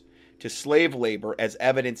prisoners to slave labor, as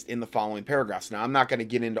evidenced in the following paragraphs. Now, I'm not going to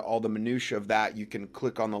get into all the minutiae of that. You can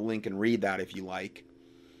click on the link and read that if you like.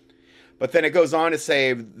 But then it goes on to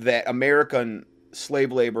say that American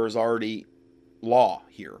slave labor is already law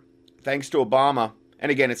here. Thanks to Obama,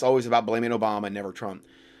 and again, it's always about blaming Obama and never Trump.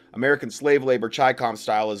 American slave labor, Chicom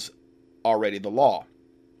style, is already the law.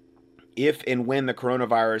 If and when the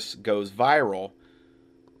coronavirus goes viral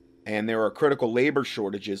and there are critical labor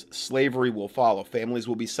shortages, slavery will follow. Families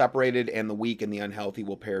will be separated, and the weak and the unhealthy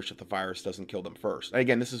will perish if the virus doesn't kill them first. And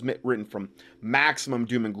again, this is written from maximum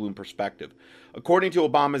doom and gloom perspective. According to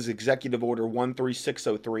Obama's Executive Order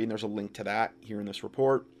 13603, and there's a link to that here in this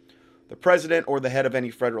report, the president or the head of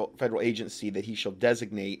any federal agency that he shall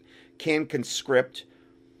designate can conscript,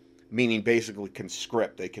 meaning basically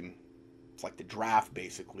conscript. It's like the draft,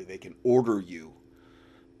 basically. They can order you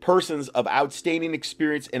persons of outstanding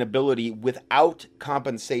experience and ability without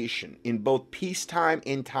compensation in both peacetime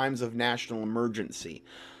and times of national emergency.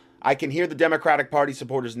 I can hear the Democratic Party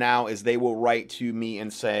supporters now as they will write to me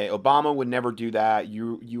and say, Obama would never do that.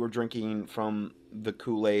 You are drinking from the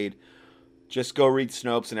Kool-Aid. Just go read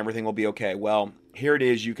Snopes and everything will be okay. Well, here it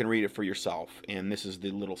is. You can read it for yourself. And this is the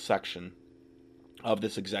little section of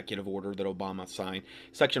this executive order that Obama signed.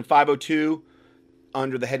 Section 502,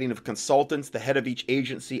 under the heading of consultants, the head of each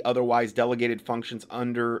agency, otherwise delegated functions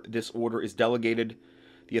under this order is delegated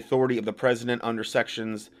the authority of the president under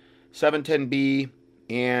sections 710B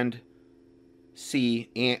and C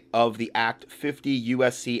of the Act 50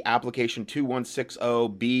 U.S.C. Application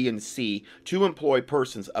 2160B and C to employ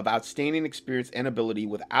persons of outstanding experience and ability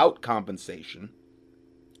without compensation,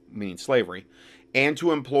 meaning slavery, and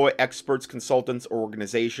to employ experts, consultants, or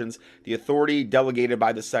organizations. The authority delegated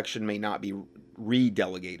by the section may not be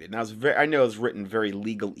redelegated. Now, I know it's written very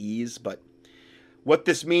legalese, but what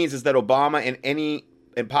this means is that Obama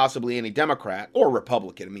and possibly any Democrat or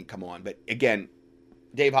Republican, I mean, come on, but again,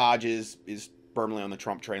 Dave Hodges is firmly on the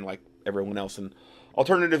Trump train like everyone else in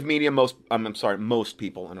alternative media, most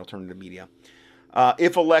people in alternative media.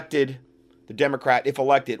 If elected,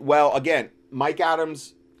 well, again, Mike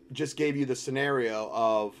Adams just gave you the scenario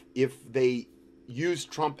of if they use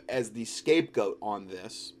Trump as the scapegoat on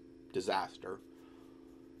this disaster.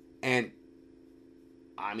 And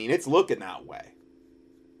I mean, it's looking that way.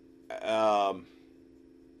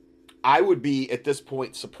 I would be at this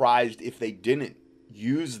point surprised if they didn't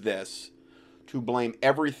use this to blame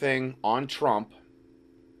everything on Trump.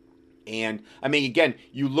 And I mean, again,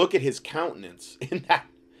 you look at his countenance in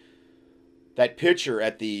that picture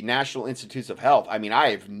at the National Institutes of Health. I mean,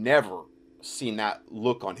 I have never seen that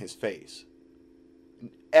look on his face.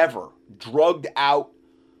 Ever. Drugged out.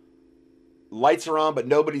 Lights are on, but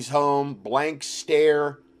nobody's home. Blank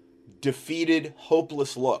stare. Defeated,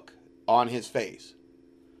 hopeless look on his face.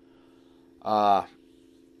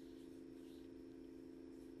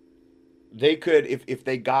 They could, if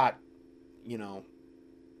they got,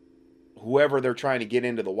 whoever they're trying to get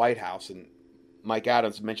into the White House, and Mike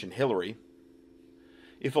Adams mentioned Hillary.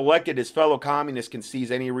 If elected, his fellow communists can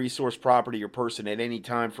seize any resource, property, or person at any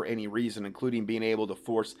time for any reason, including being able to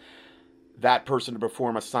force that person to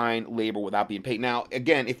perform assigned labor without being paid. Now,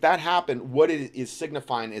 again, if that happened, what it is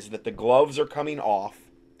signifying is that the gloves are coming off.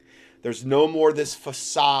 There's no more this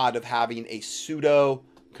facade of having a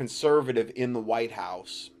pseudo-conservative in the White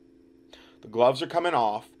House. The gloves are coming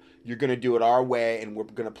off. You're going to do it our way, and we're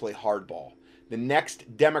going to play hardball. The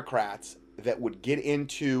next Democrats that would get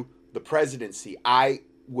into the presidency, I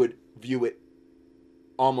would view it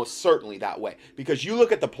almost certainly that way. Because you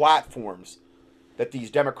look at the platforms that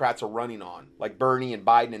these Democrats are running on, like Bernie and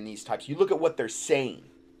Biden and these types. You look at what they're saying.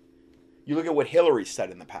 You look at what Hillary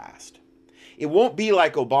said in the past. It won't be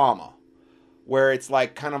like Obama, where it's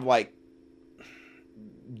like kind of like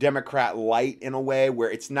Democrat light in a way,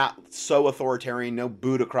 where it's not so authoritarian, no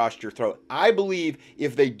boot across your throat. I believe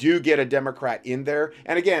if they do get a Democrat in there,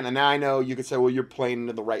 and again, and I know you could say, well, you're playing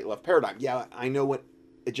into the right-left paradigm. Yeah, I know what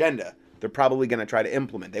agenda they're probably going to try to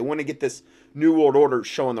implement. They want to get this New World Order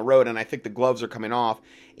show on the road, and I think the gloves are coming off.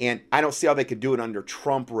 And I don't see how they could do it under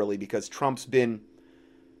Trump, really, because Trump's been,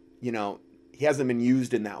 you know, he hasn't been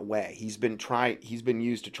used in that way. He's been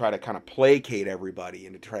used to try to kind of placate everybody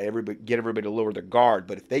and to try get everybody to lower their guard.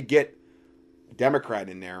 But if they get a Democrat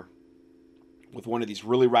in there with one of these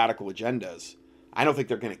really radical agendas, I don't think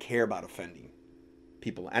they're going to care about offending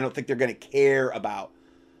people. I don't think they're going to care about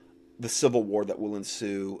the civil war that will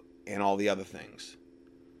ensue and all the other things.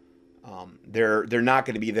 They're not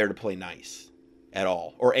going to be there to play nice at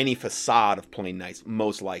all, or any facade of playing nice,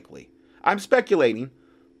 most likely. I'm speculating,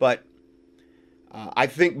 but I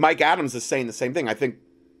think Mike Adams is saying the same thing. I think,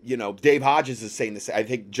 you know, Dave Hodges is saying the same. I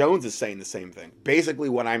think Jones is saying the same thing. Basically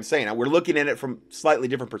what I'm saying. Now, we're looking at it from slightly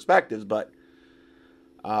different perspectives, but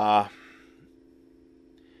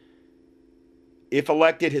if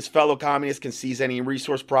elected, his fellow communists can seize any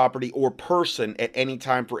resource, property, or person at any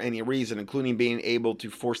time for any reason, including being able to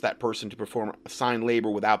force that person to perform assigned labor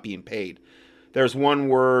without being paid. There's one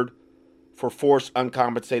word for forced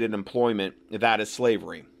uncompensated employment, that is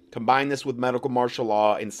slavery. Combine this with medical martial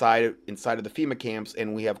law inside of the FEMA camps,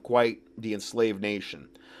 and we have quite the enslaved nation.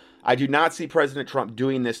 I do not see President Trump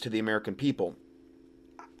doing this to the American people.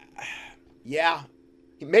 Yeah,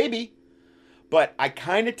 maybe. But I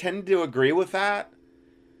kind of tend to agree with that.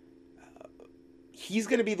 He's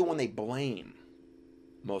going to be the one they blame,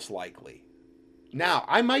 most likely. Now,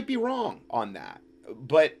 I might be wrong on that,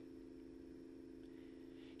 but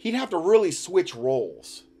he'd have to really switch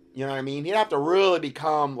roles. You know what I mean? He'd have to really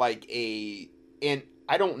become like and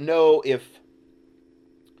I don't know if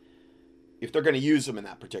they're going to use him in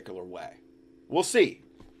that particular way. We'll see,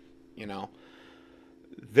 you know.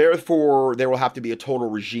 Therefore, there will have to be a total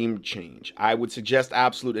regime change. I would suggest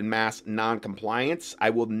absolute and mass non-compliance. I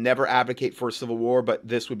will never advocate for a civil war, but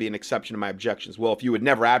this would be an exception to my objections. Well, if you would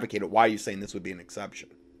never advocate it, why are you saying this would be an exception?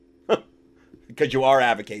 Because you are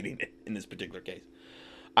advocating it in this particular case.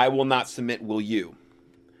 I will not submit, will you?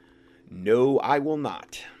 No, I will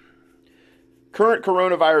not. Current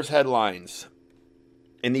coronavirus headlines.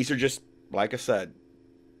 And these are just, like I said,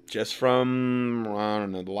 just from, I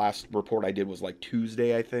don't know, the last report I did was like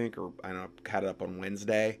Tuesday, I think, or I don't know, had it up on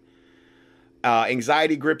Wednesday.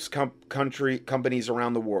 Anxiety grips companies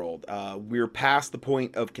around the world. We're past the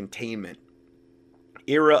point of containment.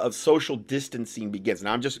 Era of social distancing begins.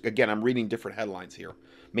 Now, I'm reading different headlines here.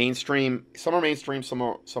 Mainstream, some are mainstream, some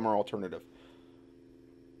are alternative.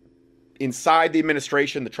 Inside the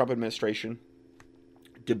administration, the Trump administration,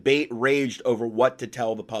 debate raged over what to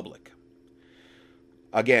tell the public.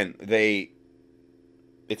 Again,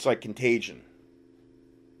 it's like Contagion,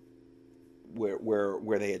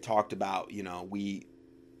 where they had talked about, you know, we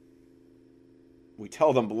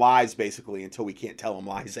tell them lies basically until we can't tell them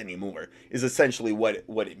lies anymore, is essentially what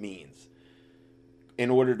it means,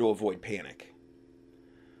 in order to avoid panic.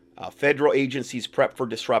 Federal agencies prep for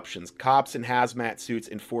disruptions. Cops in hazmat suits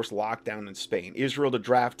enforce lockdown in Spain. Israel to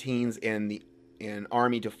draft teens and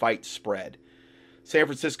army to fight spread. San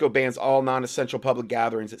Francisco bans all non-essential public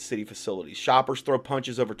gatherings at city facilities. Shoppers throw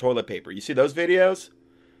punches over toilet paper. You see those videos?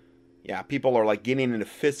 Yeah, people are like getting into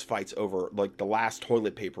fist fights over like the last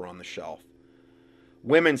toilet paper on the shelf.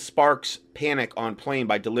 Women sparks panic on plane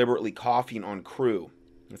by deliberately coughing on crew.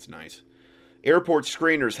 That's nice. Airport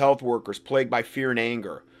screeners, health workers plagued by fear and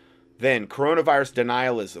anger. Then coronavirus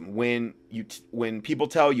denialism. When people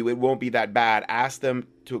tell you it won't be that bad, ask them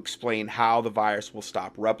to explain how the virus will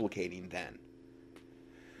stop replicating then.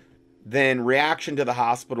 Then reaction to the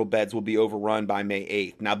hospital beds will be overrun by May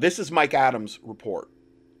 8th. Now, this is Mike Adams' report.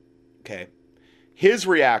 Okay. His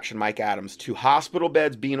reaction, Mike Adams, to hospital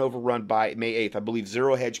beds being overrun by May 8th. I believe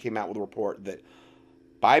Zero Hedge came out with a report that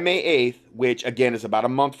by May 8th, which again is about a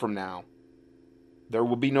month from now, there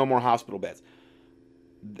will be no more hospital beds.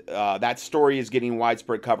 That story is getting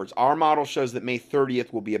widespread coverage. Our model shows that May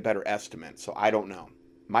 30th will be a better estimate, so I don't know.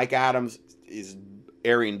 Mike Adams is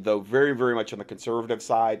erring, though, very, very much on the conservative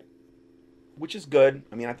side, which is good.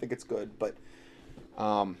 I mean, I think it's good, but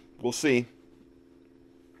we'll see.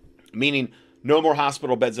 Meaning, no more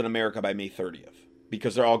hospital beds in America by May 30th,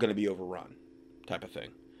 because they're all going to be overrun, type of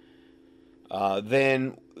thing.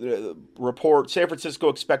 Then report San Francisco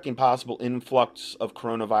expecting possible influx of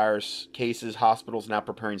coronavirus cases. Hospitals now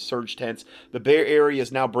preparing surge tents. The Bay Area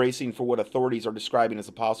is now bracing for what authorities are describing as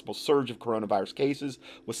a possible surge of coronavirus cases,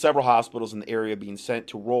 with several hospitals in the area being sent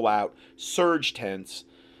to roll out surge tents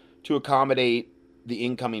to accommodate the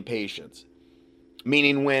incoming patients.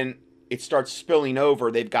 Meaning when it starts spilling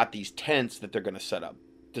over, they've got these tents that they're going to set up.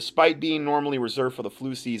 Despite being normally reserved for the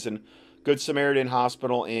flu season, Good Samaritan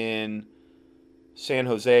Hospital in San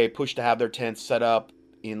Jose pushed to have their tents set up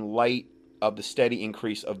in light of the steady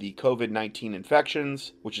increase of the COVID-19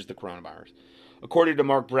 infections, which is the coronavirus. According to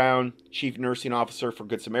Mark Brown, Chief Nursing Officer for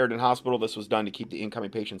Good Samaritan Hospital, this was done to keep the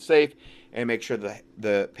incoming patients safe and make sure that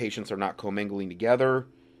the patients are not commingling together.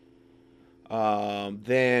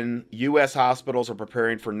 Then U.S. hospitals are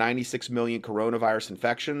preparing for 96 million coronavirus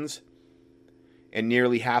infections and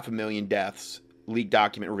nearly 500,000 deaths, leaked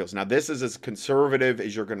document reveals. Now, this is as conservative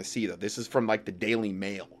as you're going to see, though. This is from like the Daily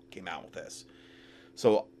Mail came out with this.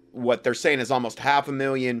 So what they're saying is almost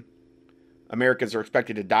 500,000 Americans are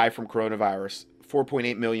expected to die from coronavirus.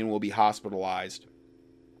 4.8 million will be hospitalized,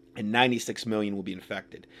 and 96 million will be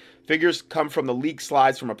infected. Figures come from the leaked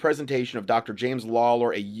slides from a presentation of Dr. James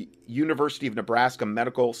Lawler, a University of Nebraska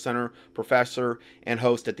Medical Center professor and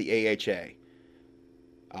host at the AHA.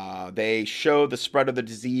 They show the spread of the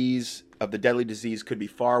disease, of the deadly disease, could be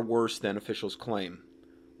far worse than officials claim,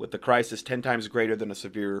 with the crisis 10 times greater than a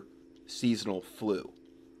severe seasonal flu.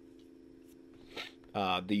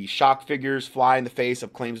 The shock figures fly in the face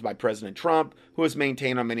of claims by President Trump, who has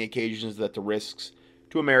maintained on many occasions that the risks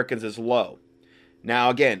to Americans is low. Now,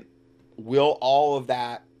 again, will all of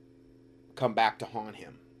that come back to haunt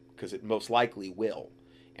him? Because it most likely will.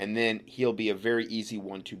 And then he'll be a very easy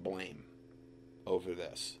one to blame over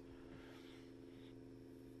this.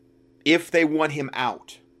 If they want him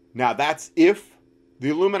out. Now, that's if the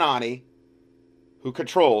Illuminati, who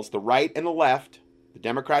controls the right and the left, the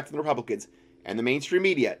Democrats and the Republicans, and the mainstream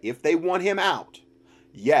media, if they want him out,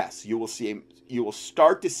 yes, you will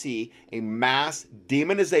start to see a mass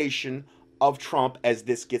demonization of Trump as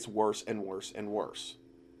this gets worse and worse and worse.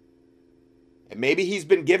 And maybe he's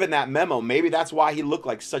been given that memo. Maybe that's why he looked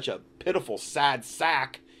like such a pitiful, sad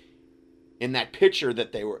sack in that picture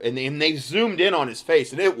that they were, and they zoomed in on his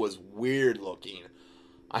face, and it was weird looking.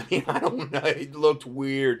 I mean, I don't know. It looked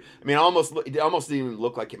weird. I mean, it almost didn't even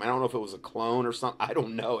look like him. I don't know if it was a clone or something. I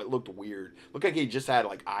don't know. It looked weird. Looked like he just had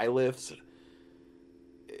like eye lifts.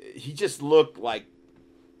 He just looked like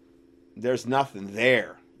there's nothing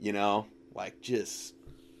there, you know? Like just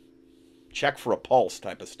check for a pulse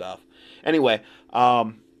type of stuff. Anyway,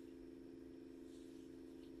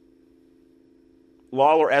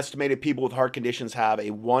 Lawler estimated people with heart conditions have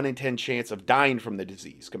a 1 in 10 chance of dying from the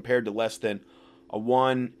disease, compared to less than a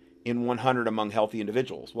 1 in 100 among healthy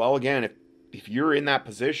individuals. Well, again, if you're in that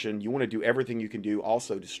position, you want to do everything you can do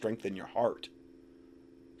also to strengthen your heart.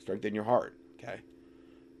 Strengthen your heart, okay?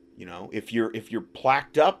 You know, if you're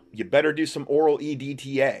plaqued up, you better do some oral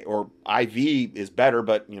EDTA, or IV is better,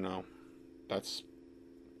 but you know, there's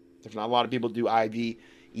not a lot of people do IV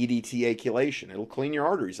EDTA chelation. It'll clean your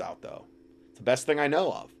arteries out though. It's the best thing I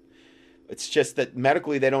know of. It's just that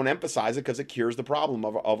medically they don't emphasize it because it cures the problem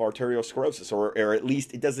of arteriosclerosis, or at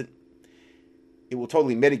least it will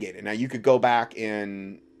totally mitigate it. Now you could go back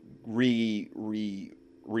and re-plaque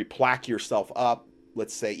yourself up,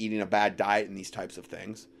 let's say eating a bad diet and these types of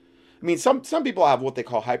things. I mean, some people have what they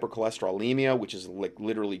call hypercholesterolemia, which is like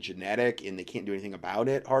literally genetic, and they can't do anything about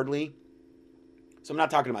it hardly. So I'm not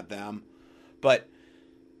talking about them, but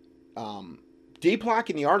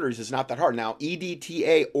deplaquing the arteries is not that hard. Now,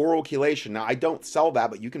 EDTA oral chelation. Now, I don't sell that,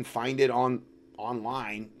 but you can find it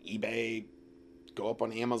online, eBay. Go up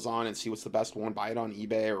on Amazon and see what's the best one. Buy it on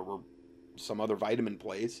eBay or some other vitamin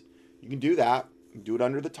place. You can do that. You can do it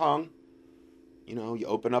under the tongue. You know, you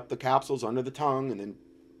open up the capsules under the tongue and then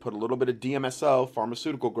put a little bit of DMSO,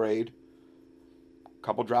 pharmaceutical grade, a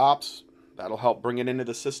couple drops. That'll help bring it into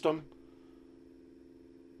the system.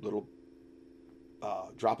 Little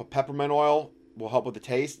drop of peppermint oil will help with the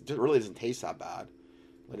taste. It really doesn't taste that bad.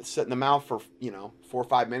 Let it sit in the mouth for 4 or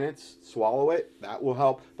 5 minutes. Swallow it. That will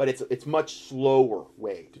help. But it's much slower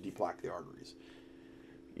way to deplaque the arteries.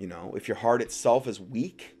 You know, if your heart itself is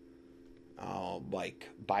weak, like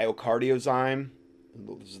Biocardiozyme,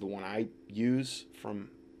 this is the one I use from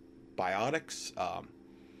Biotics.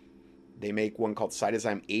 They make one called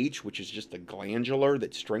Cytozyme H, which is just a glandular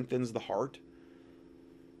that strengthens the heart.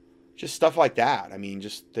 Just stuff like that. I mean,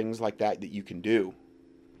 just things like that you can do.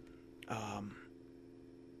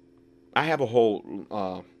 I have a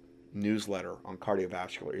whole newsletter on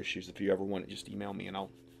cardiovascular issues. If you ever want it, just email me and I'll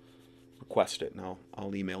request it and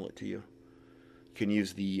I'll email it to you. You can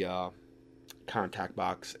use the contact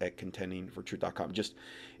box at contendingfortruth.com. Just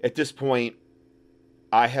at this point,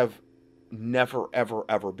 I have never, ever,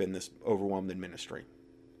 ever been this overwhelmed in ministry.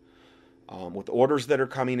 With the orders that are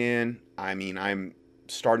coming in, I mean, I'm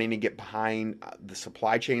starting to get behind. The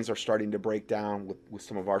supply chains are starting to break down with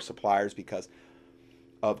some of our suppliers because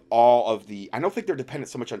of all of the, I don't think they're dependent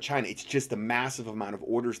so much on China. It's just the massive amount of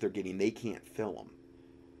orders they're getting. They can't fill them.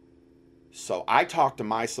 So I talked to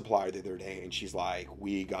my supplier the other day, and she's like,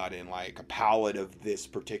 we got in like a pallet of this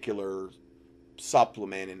particular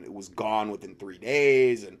supplement, and it was gone within 3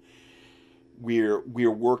 days. And we're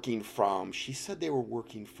working from, she said they were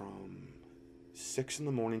working from 6 in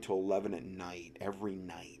the morning to 11 at night, every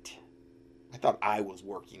night. I thought I was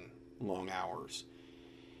working long hours.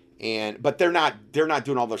 But they're not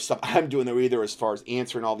doing all their stuff I'm doing there either, as far as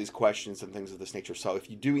answering all these questions and things of this nature. So if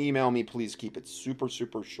you do email me, please keep it super,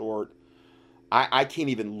 super short. I can't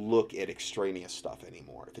even look at extraneous stuff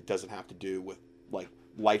anymore if it doesn't have to do with like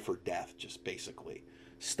life or death, just basically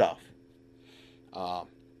stuff. Because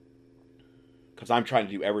I'm trying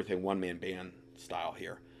to do everything one-man band style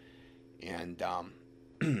here. And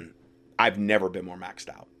I've never been more maxed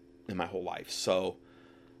out in my whole life. So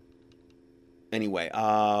anyway,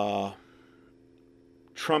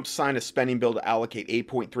 Trump signed a spending bill to allocate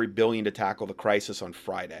 $8.3 billion to tackle the crisis on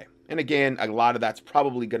Friday. And again, a lot of that's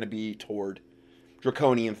probably going to be toward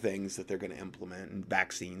draconian things that they're going to implement and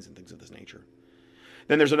vaccines and things of this nature.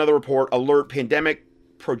 Then there's another report. Alert pandemic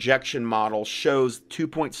projection model shows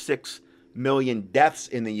 2.6 million deaths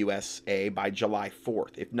in the USA by July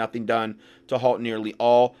 4th, if nothing done to halt nearly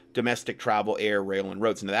all domestic travel, air, rail, and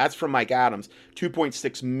roads. Now that's from Mike Adams,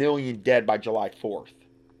 2.6 million dead by July 4th.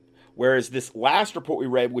 Whereas this last report we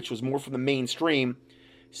read, which was more from the mainstream,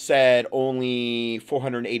 said only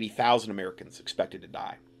 480,000 Americans expected to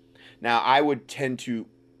die. Now, I would tend to,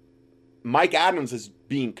 Mike Adams is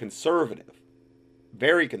being conservative,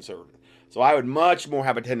 very conservative. So I would much more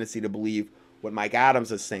have a tendency to believe what Mike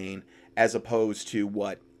Adams is saying as opposed to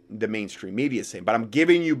what the mainstream media is saying. But I'm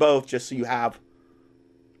giving you both just so you have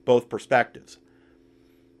both perspectives.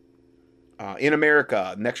 In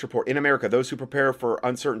America, next report, in America, those who prepare for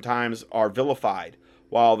uncertain times are vilified,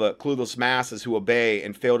 while the clueless masses who obey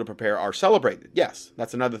and fail to prepare are celebrated. Yes,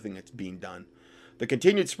 that's another thing that's being done. The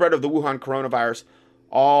continued spread of the Wuhan coronavirus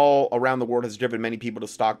all around the world has driven many people to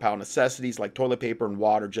stockpile necessities like toilet paper and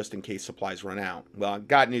water just in case supplies run out. Well, I've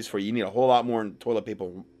got news for you. You need a whole lot more than toilet paper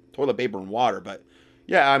and water. But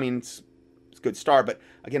yeah, I mean, it's a good start. But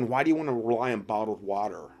again, why do you want to rely on bottled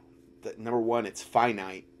water? That, number one, it's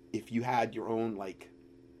finite. If you had your own like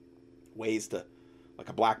ways to, like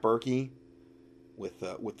a Black Berkey with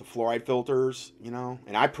the fluoride filters, you know,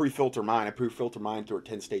 and I pre-filter mine. I pre-filter mine through a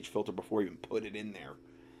 10-stage filter before I even put it in there,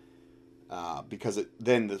 because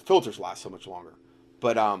then the filters last so much longer.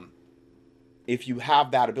 But if you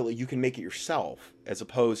have that ability, you can make it yourself, as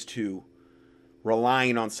opposed to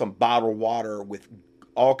relying on some bottled water with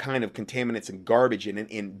all kind of contaminants and garbage in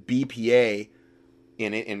it, and BPA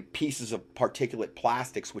in it, and pieces of particulate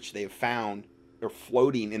plastics which they have found are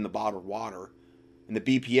floating in the bottled water. And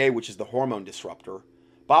the BPA, which is the hormone disruptor.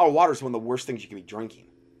 Bottled water is one of the worst things you can be drinking.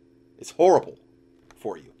 It's horrible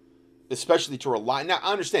for you, especially to rely. Now,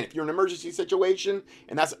 I understand if you're in an emergency situation,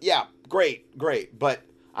 and that's, yeah, great. But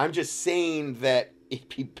I'm just saying that it'd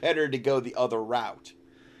be better to go the other route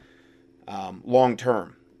long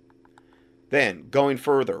term. Then, going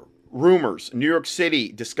further, rumors. New York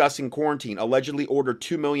City discussing quarantine, allegedly ordered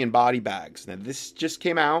 2 million body bags. Now, this just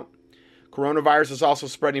came out. Coronavirus is also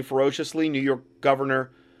spreading ferociously. New York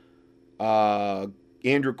Governor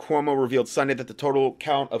Andrew Cuomo revealed Sunday that the total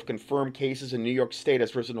count of confirmed cases in New York State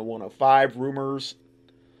has risen to 105. Rumors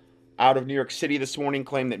out of New York City this morning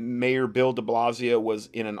claim that Mayor Bill de Blasio was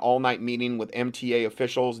in an all-night meeting with MTA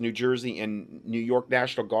officials, New Jersey and New York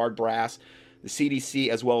National Guard brass, the CDC,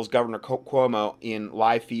 as well as Governor Cuomo in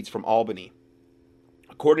live feeds from Albany.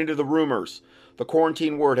 According to the rumors, the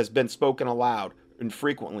quarantine word has been spoken aloud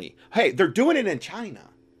infrequently. Hey, they're doing it in China.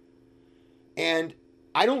 And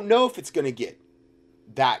I don't know if it's going to get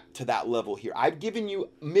to that level here. I've given you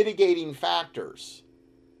mitigating factors.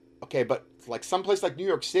 Okay, but like someplace like New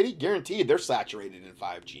York City, guaranteed they're saturated in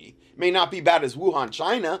 5G. It may not be bad as Wuhan,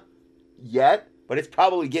 China yet, but it's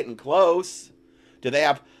probably getting close. Do they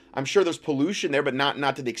have, I'm sure there's pollution there, but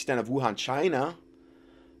not to the extent of Wuhan, China.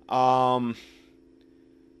 What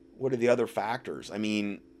are the other factors? I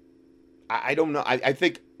mean, I don't know. I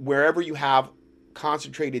think wherever you have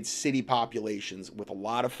concentrated city populations with a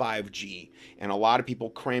lot of 5G and a lot of people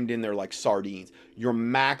crammed in there like sardines, you're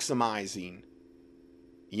maximizing,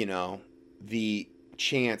 you know, the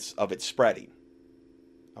chance of it spreading.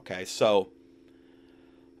 Okay, so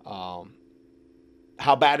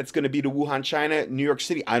How bad it's going to be to Wuhan, China, New York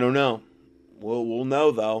City, I don't know. We'll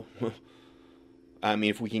know, though. I mean,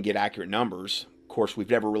 if we can get accurate numbers. Of course, we've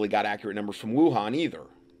never really got accurate numbers from Wuhan either.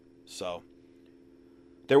 So,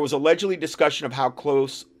 there was allegedly discussion of how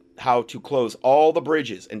to close all the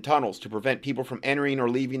bridges and tunnels to prevent people from entering or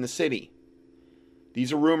leaving the city.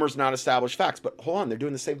 These are rumors, not established facts. But hold on, they're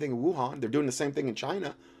doing the same thing in Wuhan. They're doing the same thing in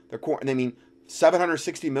China. I mean,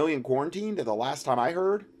 760 million quarantined at the last time I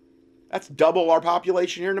heard. That's double our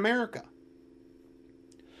population here in America.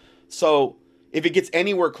 So if it gets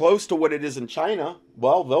anywhere close to what it is in China,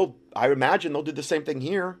 well, I imagine they'll do the same thing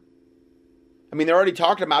here. I mean, they're already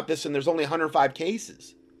talking about this and there's only 105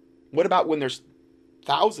 cases. What about when there's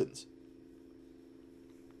thousands?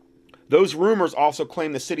 Those rumors also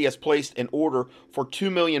claim the city has placed an order for 2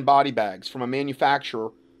 million body bags from a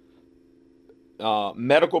manufacturer,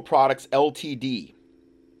 Medical Products Ltd.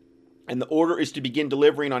 And the order is to begin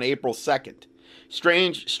delivering on April 2nd.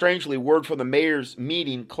 Strangely, word from the mayor's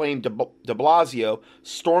meeting claimed de Blasio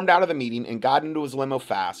stormed out of the meeting and got into his limo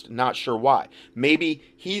fast. Not sure why. Maybe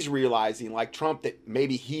he's realizing, like Trump, that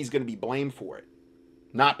maybe he's going to be blamed for it.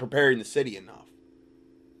 Not preparing the city enough.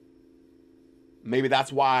 Maybe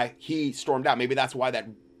that's why he stormed out. Maybe that's why that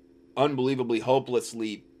unbelievably hopeless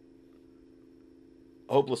look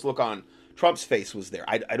on Trump's face was there.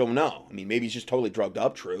 I don't know. I mean, maybe he's just totally drugged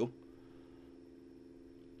up, true.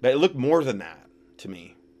 But it looked more than that to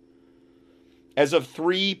me. As of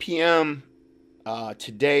 3 p.m.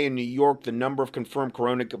 Today in New York, the number of confirmed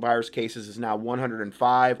coronavirus cases is now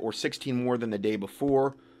 105, or 16 more than the day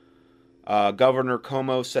before. Governor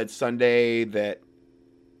Cuomo said Sunday that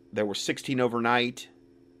there were 16 overnight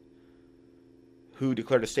who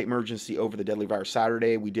declared a state emergency over the deadly virus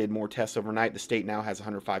Saturday. We did more tests overnight. The state now has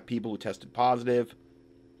 105 people who tested positive.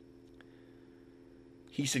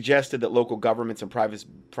 He suggested that local governments and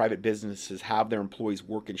private businesses have their employees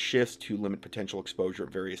work in shifts to limit potential exposure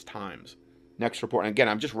at various times. Next report. And again,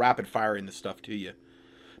 I'm just rapid firing this stuff to you.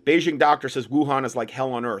 Beijing doctor says Wuhan is like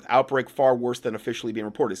hell on earth. Outbreak far worse than officially being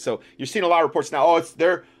reported. So you're seeing a lot of reports now. Oh,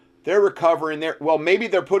 they're recovering. Well, maybe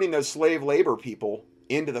they're putting those slave labor people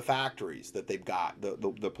into the factories that they've got,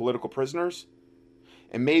 the political prisoners.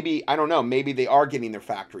 And maybe, I don't know, maybe they are getting their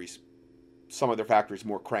factories, some of their factories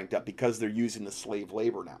more cranked up because they're using the slave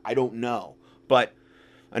labor now. I don't know. But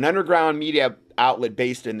an underground media outlet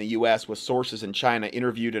based in the U.S. with sources in China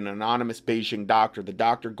interviewed an anonymous Beijing doctor. The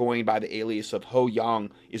doctor, going by the alias of Ho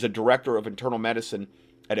Yang, is a director of internal medicine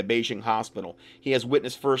at a Beijing hospital. He has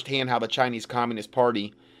witnessed firsthand how the Chinese Communist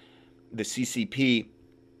Party, the CCP,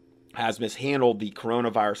 has mishandled the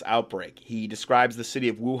coronavirus outbreak. He describes the city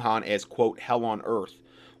of Wuhan as, quote, hell on earth,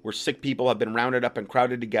 where sick people have been rounded up and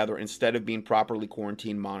crowded together instead of being properly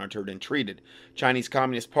quarantined, monitored, and treated. Chinese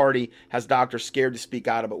Communist Party has doctors scared to speak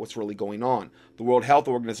out about what's really going on. The World Health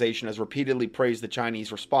Organization has repeatedly praised the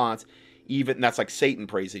Chinese response, even that's like Satan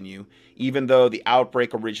praising you, even though the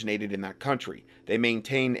outbreak originated in that country. They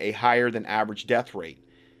maintain a higher than average death rate,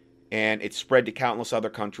 and it spread to countless other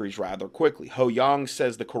countries rather quickly. Ho Yang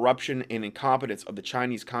says the corruption and incompetence of the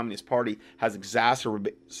Chinese Communist Party has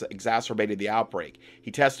exacerbated the outbreak.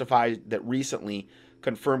 He testified that recently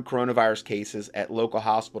confirmed coronavirus cases at local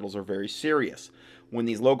hospitals are very serious. When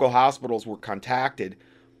these local hospitals were contacted,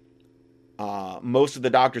 most of the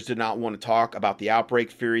doctors did not want to talk about the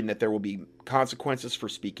outbreak, fearing that there will be consequences for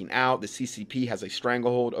speaking out. The CCP has a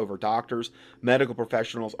stranglehold over doctors. Medical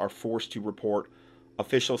professionals are forced to report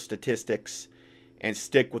official statistics and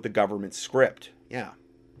stick with the government script. Yeah,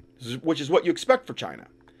 which is what you expect for China.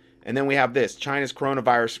 And then we have this. China's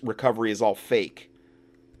coronavirus recovery is all fake.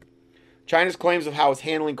 China's claims of how it's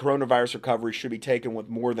handling coronavirus recovery should be taken with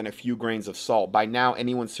more than a few grains of salt. By now,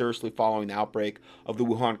 anyone seriously following the outbreak of the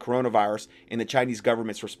Wuhan coronavirus and the Chinese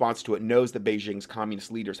government's response to it knows that Beijing's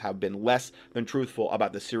communist leaders have been less than truthful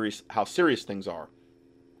about how serious things are.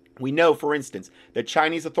 We know, for instance, that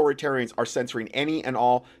Chinese authoritarians are censoring any and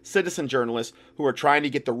all citizen journalists who are trying to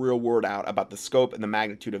get the real word out about the scope and the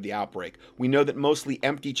magnitude of the outbreak. We know that mostly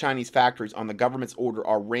empty Chinese factories on the government's order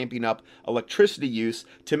are ramping up electricity use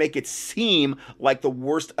to make it seem like the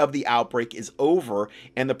worst of the outbreak is over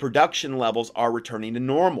and the production levels are returning to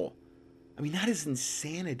normal. I mean, that is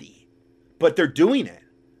insanity. But they're doing it.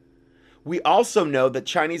 We also know that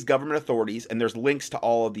Chinese government authorities, and there's links to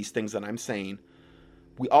all of these things that I'm saying,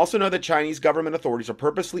 we also know that Chinese government authorities are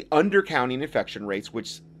purposely undercounting infection rates,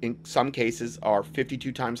 which in some cases are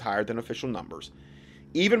 52 times higher than official numbers.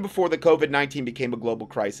 Even before the COVID-19 became a global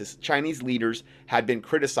crisis, Chinese leaders had been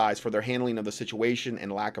criticized for their handling of the situation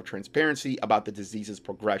and lack of transparency about the disease's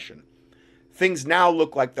progression. Things now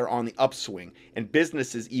look like they're on the upswing, and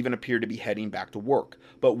businesses even appear to be heading back to work.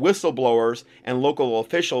 But whistleblowers and local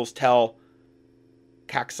officials tell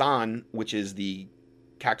Kaxan, which is the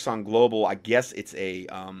Kaxan Global, I guess it's a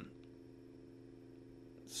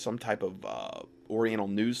some type of Oriental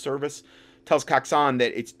news service, tells Kaxan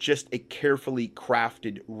that it's just a carefully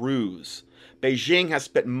crafted ruse. Beijing has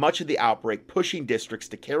spent much of the outbreak pushing districts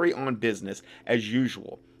to carry on business as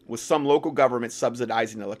usual, with some local governments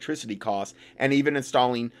subsidizing electricity costs and even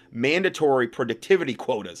installing mandatory productivity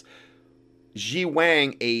quotas.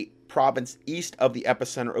 Jiwang, a province east of the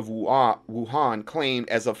epicenter of Wuhan, claimed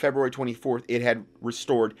as of February 24th it had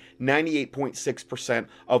restored 98.6%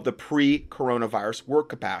 of the pre-coronavirus work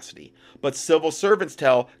capacity. But civil servants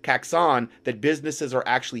tell Kaxan that businesses are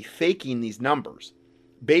actually faking these numbers.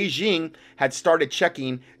 Beijing had started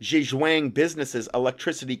checking Zhejiang businesses'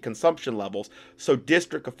 electricity consumption levels, so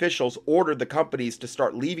district officials ordered the companies to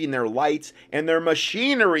start leaving their lights and their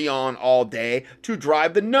machinery on all day to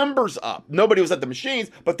drive the numbers up. Nobody was at the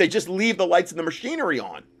machines, but they just leave the lights and the machinery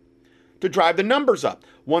on to drive the numbers up.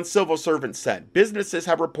 One civil servant said, businesses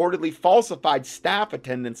have reportedly falsified staff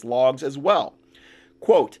attendance logs as well.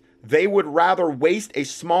 Quote, they would rather waste a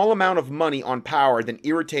small amount of money on power than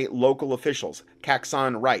irritate local officials,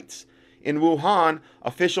 Kaxan writes. In Wuhan,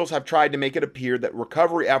 officials have tried to make it appear that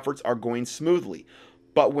recovery efforts are going smoothly.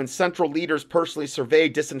 But when central leaders personally survey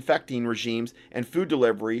disinfecting regimes and food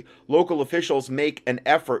delivery, local officials make an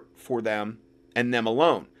effort for them and them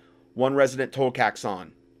alone, one resident told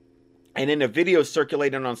Kaxan. And in a video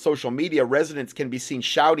circulating on social media, residents can be seen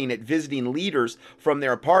shouting at visiting leaders from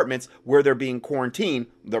their apartments where they're being quarantined.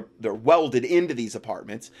 They're welded into these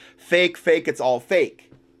apartments. Fake, fake, it's all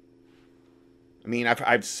fake. I mean,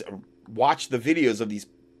 I've watched the videos of these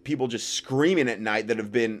people just screaming at night that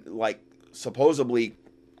have been, like, supposedly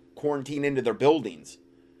quarantined into their buildings.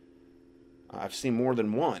 I've seen more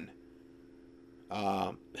than one.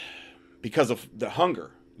 Because of the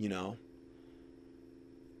hunger, you know.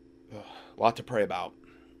 A lot to pray about.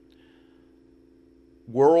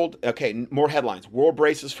 More headlines. World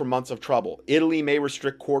braces for months of trouble. Italy may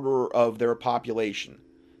restrict quarter of their population.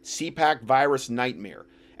 CPAC virus nightmare.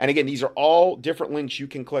 And again, these are all different links you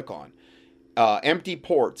can click on. Empty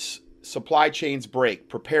ports. Supply chains break.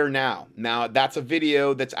 Prepare now. Now, that's a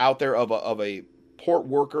video that's out there of a port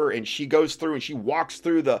worker, and she goes through and she walks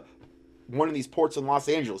through one of these ports in Los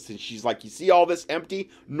Angeles, and she's like, you see all this empty?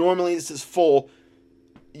 Normally this is full,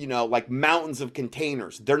 you know, like mountains of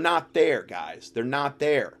containers. They're not there, guys. They're not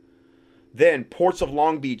there. Then ports of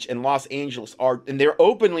Long Beach and Los Angeles and they're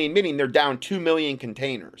openly admitting they're down 2 million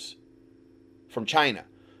containers from China.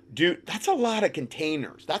 Dude, that's a lot of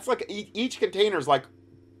containers. That's like each container is like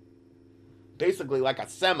basically like a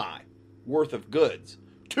semi worth of goods.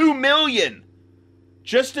 2 million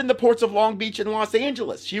just in the ports of Long Beach and Los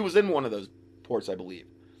Angeles. She was in one of those ports, I believe.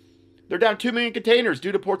 They're down 2 million containers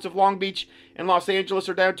due to ports of Long Beach and Los Angeles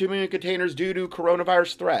are down 2 million containers due to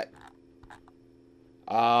coronavirus threat.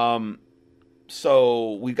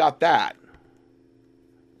 So we got that.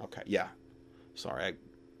 Okay, yeah. Sorry,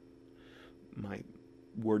 my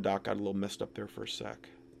Word doc got a little messed up there for a sec.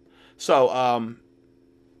 So,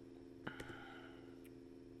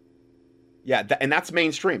 yeah, and that's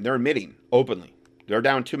mainstream. They're admitting openly. They're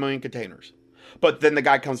down 2 million containers. But then the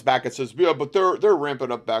guy comes back and says, yeah, but they're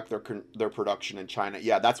ramping up back their production in China.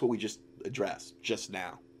 Yeah, that's what we just addressed just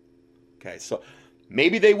now. Okay, so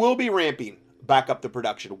maybe they will be ramping back up the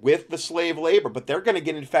production with the slave labor, but they're going to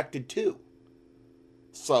get infected too.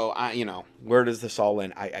 So, where does this all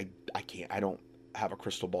end? I can't, I don't have a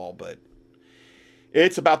crystal ball, but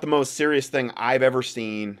it's about the most serious thing I've ever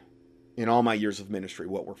seen in all my years of ministry,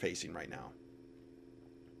 what we're facing right now.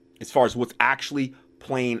 As far as what's actually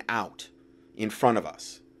playing out in front of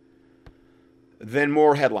us. Then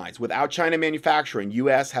more headlines. Without China manufacturing,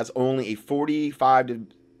 U.S. has only a 45 to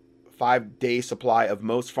 5-day supply of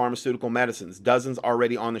most pharmaceutical medicines. Dozens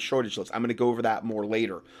already on the shortage list. I'm going to go over that more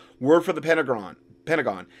later. Word for the Pentagon.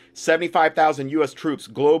 75,000 U.S. troops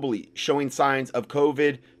globally showing signs of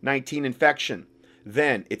COVID-19 infection.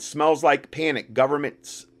 Then, it smells like panic.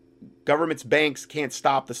 Government's banks can't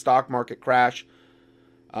stop the stock market crash.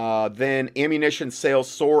 Then ammunition sales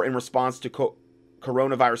soar in response to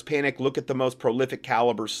coronavirus panic. Look at the most prolific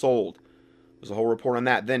calibers sold. There's a whole report on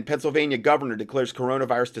that. Then Pennsylvania governor declares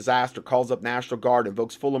coronavirus disaster, calls up National Guard,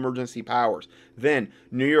 invokes full emergency powers. Then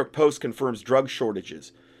New York Post confirms drug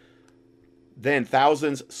shortages. Then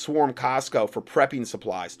thousands swarm Costco for prepping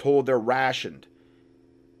supplies, told they're rationed.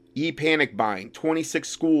 E-panic buying. 26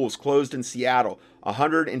 schools closed in Seattle.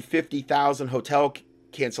 150,000 hotel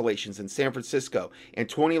cancellations in San Francisco, and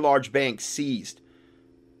 20 large banks seized.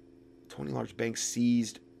 20 large banks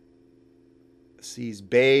seized.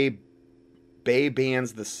 Bay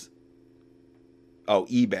bans this. Oh,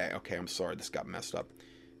 eBay. Okay, I'm sorry. This got messed up.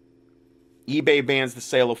 eBay bans the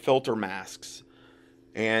sale of filter masks.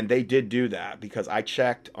 And they did do that because I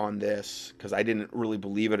checked on this because I didn't really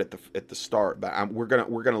believe it at the start. But we're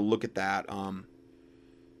gonna look at that.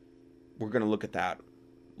 We're gonna look at that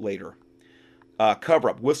later. Cover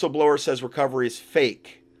up. Whistleblower says recovery is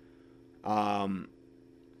fake.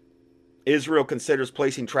 Israel considers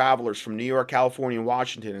placing travelers from New York, California, and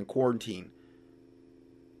Washington in quarantine.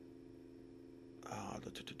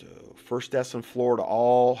 First deaths in Florida.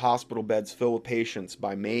 All hospital beds filled with patients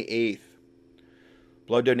by May 8th.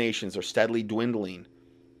 Blood donations are steadily dwindling.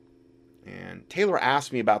 And Taylor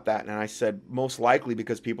asked me about that, and I said most likely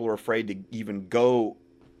because people are afraid to even go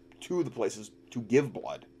to the places to give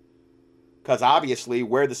blood. Because obviously,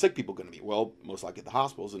 where are the sick people going to be? Well, most likely at the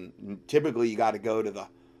hospitals. And typically, you got to go to the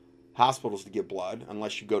hospitals to give blood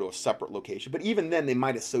unless you go to a separate location. But even then, they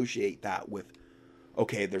might associate that with,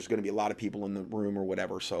 okay, there's going to be a lot of people in the room or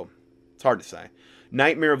whatever. So it's hard to say.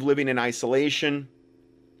 Nightmare of living in isolation.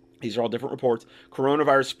 These are all different reports.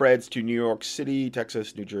 Coronavirus spreads to New York City,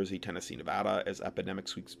 Texas, New Jersey, Tennessee, Nevada as epidemic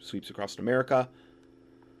sweeps across America.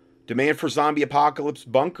 Demand for zombie apocalypse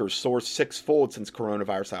bunkers soars sixfold since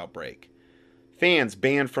coronavirus outbreak. Fans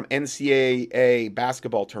banned from NCAA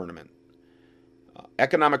basketball tournament.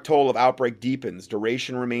 Economic toll of outbreak deepens.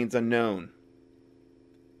 Duration remains unknown.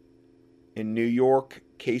 In New York,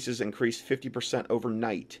 cases increased 50%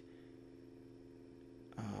 overnight.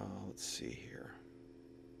 Let's see here.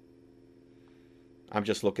 I'm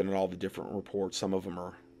just looking at all the different reports. Some of them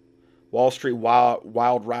are. Wall Street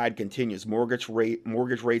wild ride continues. Mortgage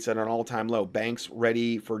rates at an all-time low. Banks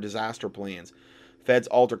ready for disaster plans. Feds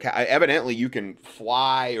alter. Evidently, you can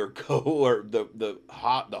fly or go, or the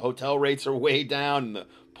hotel rates are way down, and the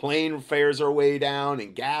plane fares are way down,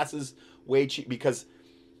 and gas is way cheap because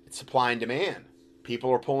it's supply and demand.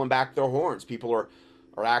 People are pulling back their horns. People are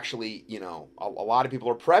actually, a lot of people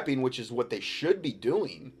are prepping, which is what they should be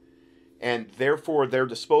doing. And therefore, their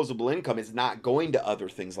disposable income is not going to other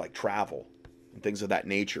things like travel and things of that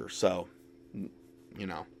nature. So,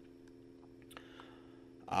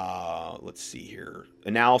 let's see here.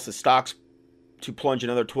 Analysis: stocks to plunge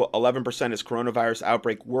another 11% as coronavirus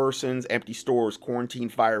outbreak worsens. Empty stores,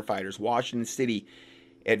 quarantine firefighters. Washington City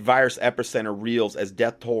at virus epicenter reels as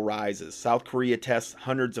death toll rises. South Korea tests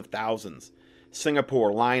hundreds of thousands.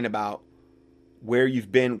 Singapore lying about where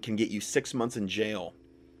you've been can get you 6 months in jail.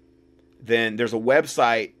 Then there's a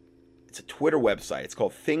website, it's a Twitter website. It's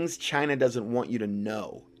called Things China Doesn't Want You to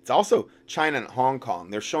Know. It's also China and Hong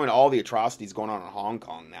Kong. They're showing all the atrocities going on in Hong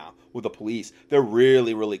Kong now with the police. They're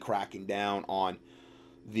really, really cracking down on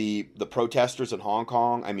the protesters in Hong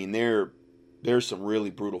Kong. I mean, there's some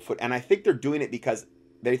really brutal foot. And I think they're doing it because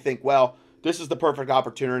they think, well, this is the perfect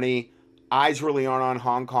opportunity. Eyes really aren't on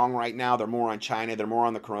Hong Kong right now. They're more on China. They're more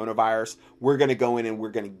on the coronavirus. We're going to go in and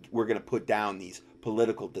we're going to put down these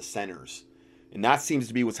political dissenters. And that seems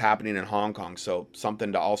to be what's happening in Hong Kong. So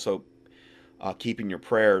something to also keep in your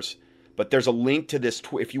prayers. But there's a link to this.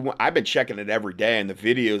 If you want, I've been checking it every day, and the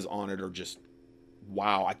videos on it are just,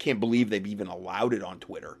 wow. I can't believe they've even allowed it on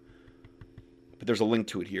Twitter. But there's a link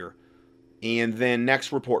to it here. And then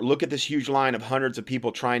next report, look at this huge line of hundreds of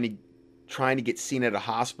people trying to get seen at a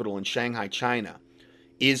hospital in Shanghai, China.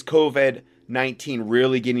 Is COVID-19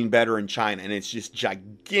 really getting better in China? And it's just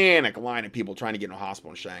gigantic line of people trying to get in a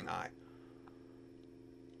hospital in Shanghai.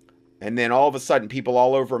 And then all of a sudden, people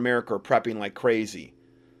all over America are prepping like crazy.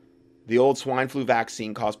 The old swine flu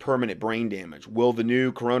vaccine caused permanent brain damage. Will the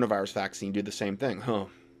new coronavirus vaccine do the same thing?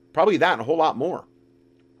 Probably that and a whole lot more.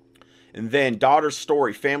 And then daughter's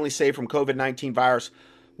story, family saved from COVID-19 virus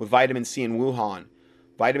with vitamin C in Wuhan.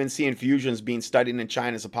 Vitamin C infusions being studied in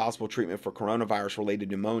China as a possible treatment for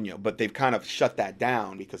coronavirus-related pneumonia. But they've kind of shut that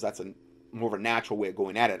down because that's more of a natural way of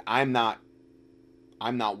going at it. I'm not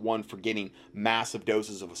one for getting massive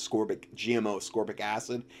doses of GMO ascorbic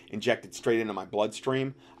acid injected straight into my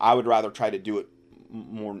bloodstream. I would rather try to do it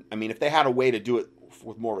more. I mean, if they had a way to do it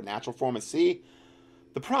with more of a natural form of C,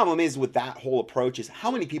 the problem is with that whole approach is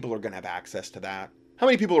how many people are going to have access to that? How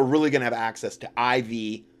many people are really going to have access to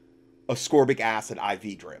IV ascorbic acid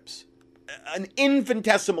IV drips? An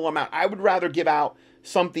infinitesimal amount. I would rather give out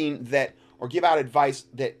give out advice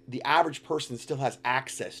that the average person still has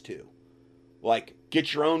access to. Like,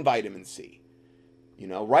 get your own vitamin C.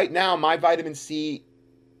 Right now, my vitamin C,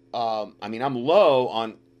 I'm low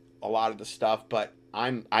on a lot of the stuff, but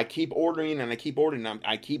I keep ordering and I keep ordering.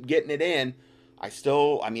 I keep getting it in. I've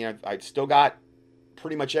still got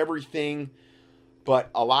pretty much everything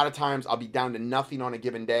But a lot of times I'll be down to nothing on a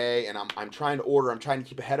given day, and I'm trying to order. I'm trying to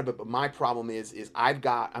keep ahead of it. But my problem is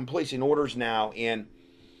I'm placing orders now, and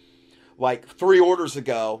like 3 orders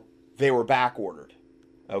ago they were back ordered,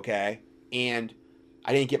 okay, and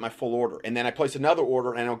I didn't get my full order. And then I place another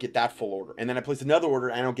order and I don't get that full order. And then I place another order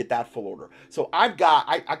and I don't get that full order. So I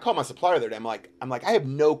called my supplier the other day. I'm like, I have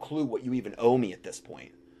no clue what you even owe me at this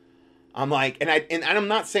point. I'm like, and I'm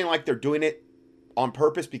not saying like they're doing it on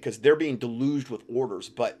purpose, because they're being deluged with orders,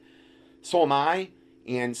 but so am I.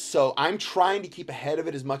 And so I'm trying to keep ahead of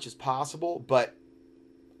it as much as possible, but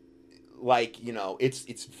like, you know,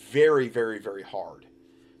 it's very, very, very hard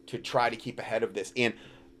to try to keep ahead of this. And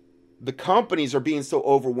the companies are being so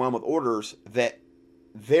overwhelmed with orders that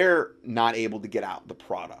they're not able to get out the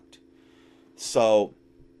product. So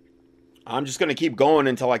I'm just going to keep going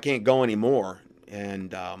until I can't go anymore.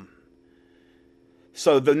 And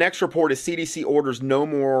so the next report is CDC orders no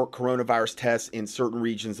more coronavirus tests in certain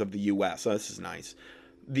regions of the U.S. So this is nice.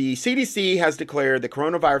 The CDC has declared the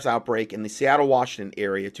coronavirus outbreak in the Seattle, Washington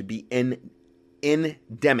area to be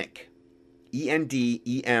endemic.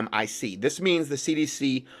 ENDEMIC. This means the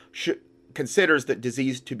CDC considers the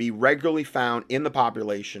disease to be regularly found in the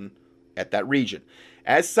population at that region.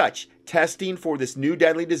 As such, testing for this new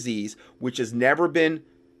deadly disease, which has never been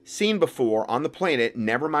seen before on the planet,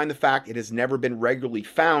 never mind the fact it has never been regularly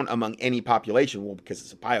found among any population, well, because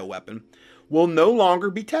it's a bioweapon, will no longer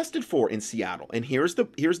be tested for in Seattle. And here's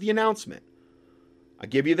the announcement. I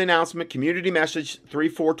give you the announcement, community message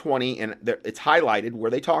 3420, and it's highlighted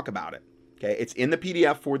where they talk about it. Okay, it's in the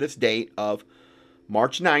PDF for this date of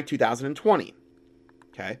March 9, 2020.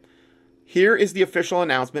 Okay, here is the official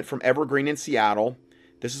announcement from Evergreen in Seattle.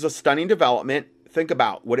 This is a stunning development. Think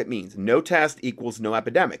about what it means. No test equals no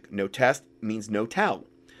epidemic. No test means no tell.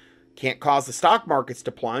 Can't cause the stock markets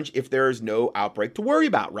to plunge if there is no outbreak to worry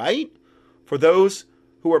about, right? For those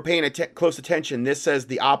who are paying close attention, this says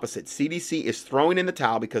the opposite. CDC is throwing in the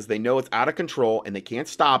towel because they know it's out of control and they can't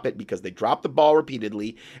stop it because they dropped the ball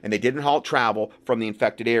repeatedly and they didn't halt travel from the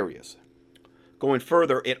infected areas. Going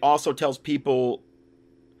further, it also tells people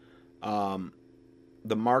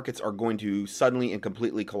the markets are going to suddenly and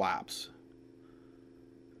completely collapse.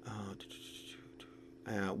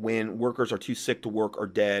 When workers are too sick to work or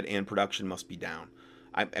dead and production must be down.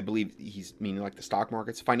 I believe he's meaning like the stock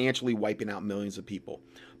markets, financially wiping out millions of people.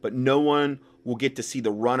 But no one will get to see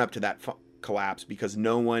the run up to that collapse because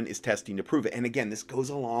no one is testing to prove it. And again, this goes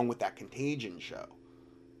along with that Contagion show.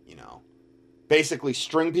 You know, basically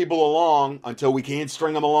string people along until we can't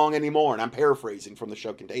string them along anymore. And I'm paraphrasing from the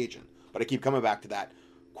show Contagion. But I keep coming back to that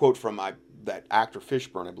quote from that actor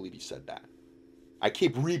Fishburne. I believe he said that. I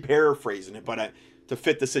keep re-paraphrasing it, but to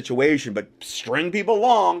fit the situation. But string people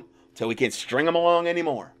along until we can't string them along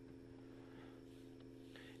anymore.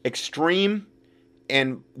 Extreme,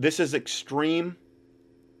 and this is extreme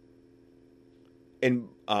and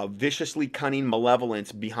viciously cunning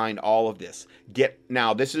malevolence behind all of this.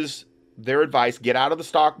 Now, this is their advice. Get out of the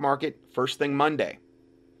stock market first thing Monday.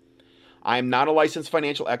 I am not a licensed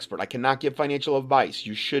financial expert. I cannot give financial advice.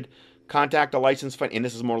 You should contact a licensed, and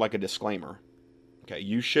this is more like a disclaimer. Okay,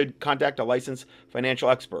 you should contact a licensed financial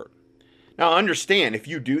expert. Now, understand, if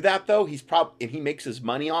you do that, though, and he makes his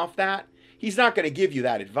money off that, he's not going to give you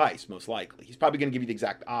that advice, most likely. He's probably going to give you the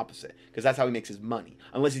exact opposite, because that's how he makes his money,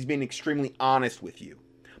 unless he's being extremely honest with you.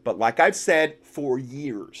 But like I've said for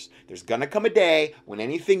years, there's going to come a day when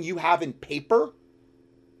anything you have in paper,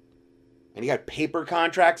 and you got paper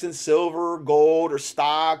contracts in silver, or gold, or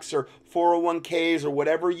stocks, or 401ks, or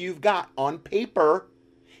whatever you've got on paper,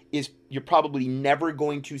 you're probably never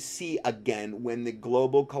going to see again when the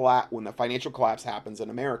global collapse, when the financial collapse happens in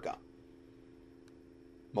America.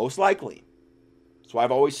 Most likely. So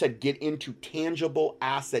I've always said get into tangible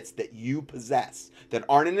assets that you possess that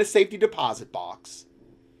aren't in a safety deposit box.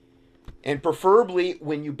 And preferably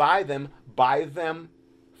when you buy them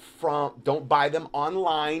don't buy them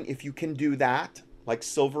online if you can do that. Like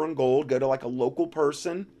silver and gold, go to like a local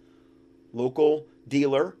person, local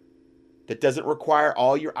dealer that doesn't require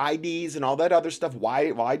all your IDs and all that other stuff. Why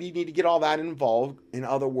do you need to get all that involved? In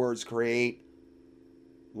other words, create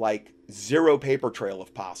like zero paper trail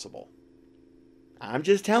if possible. I'm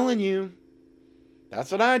just telling you.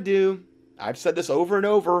 That's what I do. I've said this over and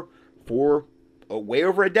over for way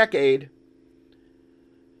over a decade.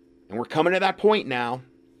 And we're coming to that point now.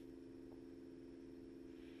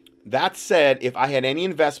 That said, if I had any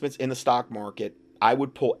investments in the stock market, I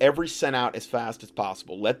would pull every cent out as fast as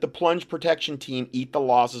possible. Let the plunge protection team eat the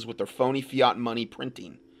losses with their phony fiat money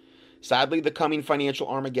printing. Sadly, the coming financial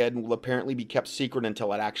Armageddon will apparently be kept secret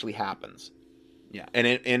until it actually happens. Yeah,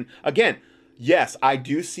 and again, yes, I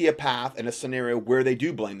do see a path and a scenario where they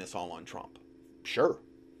do blame this all on Trump. Sure.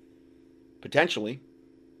 Potentially.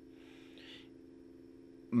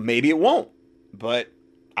 Maybe it won't, but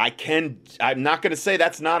I'm not going to say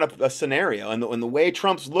that's not a scenario. And the way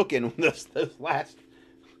Trump's looking, this last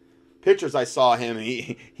pictures I saw him,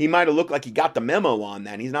 he might have looked like he got the memo on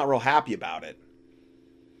that. And he's not real happy about it.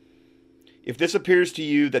 If this appears to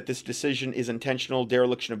you that this decision is intentional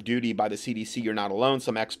dereliction of duty by the CDC, you're not alone.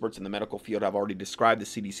 Some experts in the medical field have already described the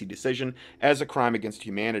CDC decision as a crime against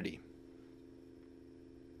humanity.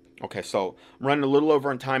 Okay, so I'm running a little over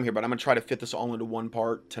on time here, but I'm going to try to fit this all into one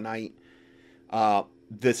part tonight.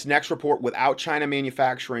 This next report, without China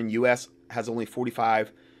manufacturing, U.S. has only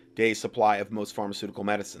 45 days supply of most pharmaceutical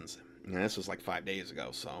medicines. And this was like 5 days ago,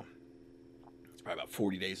 so it's probably about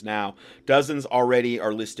 40 days now. Dozens already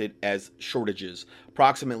are listed as shortages.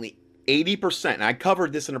 Approximately 80%, and I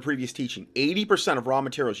covered this in a previous teaching, 80% of raw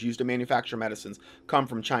materials used to manufacture medicines come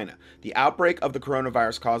from China. The outbreak of the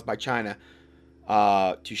coronavirus caused by China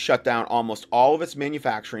to shut down almost all of its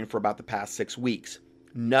manufacturing for about the past 6 weeks.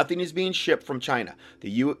 Nothing is being shipped from China. The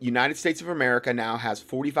United States of America now has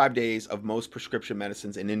 45 days of most prescription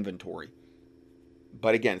medicines in inventory.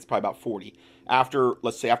 But again, it's probably about 40.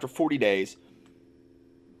 Let's say after 40 days,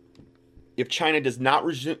 if China does not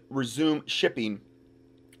resume shipping,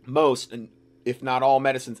 most, and if not all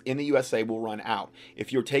medicines in the USA will run out.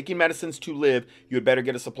 If you're taking medicines to live, you had better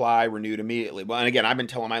get a supply renewed immediately. Well, and again, I've been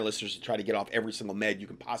telling my listeners to try to get off every single med you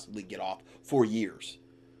can possibly get off for years.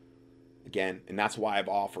 Again, and that's why I've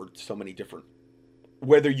offered so many different,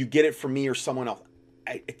 whether you get it from me or someone else,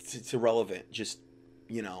 it's irrelevant. Just,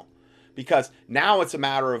 because now it's a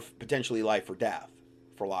matter of potentially life or death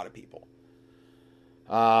for a lot of people.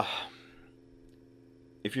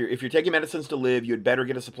 If you're taking medicines to live, you had better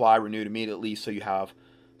get a supply renewed immediately so you have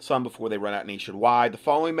some before they run out nationwide. The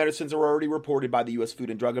following medicines are already reported by the U.S.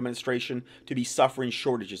 Food and Drug Administration to be suffering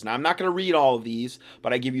shortages. Now, I'm not going to read all of these,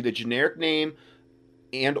 but I give you the generic name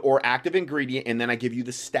and or active ingredient, and then I give you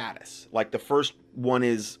the status. Like the first one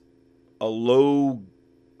is Alogliptin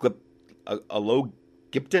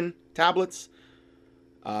tablets,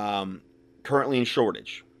 currently in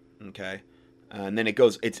shortage. Okay. And then it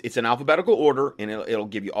goes, it's in alphabetical order, and it'll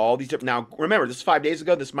give you all these different. Now, remember, this is 5 days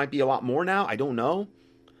ago. This might be a lot more now. I don't know.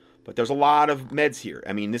 But there's a lot of meds here.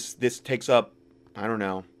 I mean, this takes up, I don't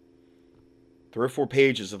know, 3 or 4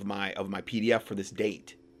 pages of my PDF for this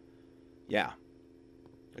date. Yeah.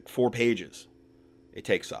 Like 4 pages it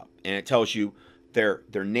takes up. And it tells you their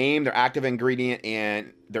name, their active ingredient,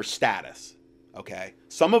 and their status. Okay.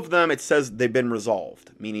 Some of them, it says they've been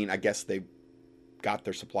resolved, meaning I guess they got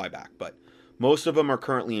their supply back. But most of them are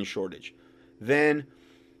currently in shortage. Then,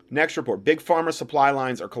 next report. Big pharma supply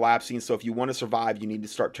lines are collapsing, so if you want to survive, you need to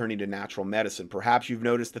start turning to natural medicine. Perhaps you've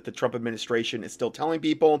noticed that the Trump administration is still telling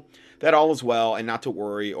people that all is well and not to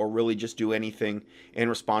worry or really just do anything in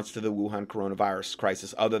response to the Wuhan coronavirus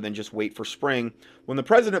crisis other than just wait for spring when the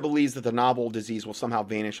president believes that the novel disease will somehow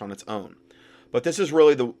vanish on its own. But is this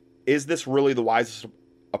really the wisest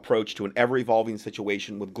approach to an ever-evolving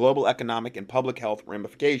situation with global economic and public health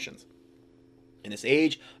ramifications? In this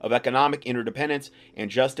age of economic interdependence and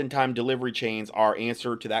just-in-time delivery chains, our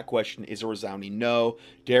answer to that question is a resounding no.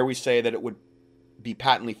 Dare we say that it would be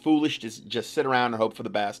patently foolish to just sit around and hope for the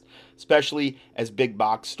best, especially as big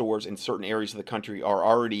box stores in certain areas of the country are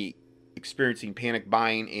already experiencing panic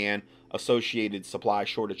buying and associated supply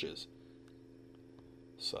shortages.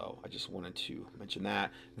 So I just wanted to mention that.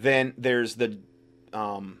 Then there's the,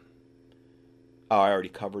 I already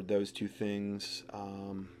covered those 2 things.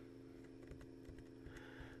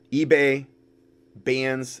 eBay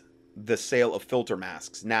bans the sale of filter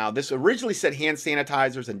masks. Now, this originally said hand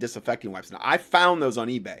sanitizers and disinfecting wipes. Now, I found those on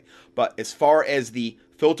eBay. But as far as the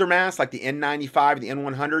filter masks, like the N95, the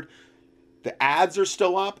N100, the ads are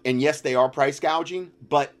still up. And yes, they are price gouging.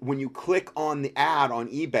 But when you click on the ad on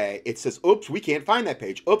eBay, it says, oops, we can't find that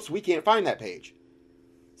page. Oops, we can't find that page.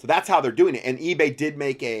 So that's how they're doing it. And eBay did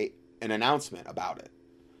make an announcement about it.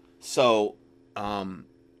 So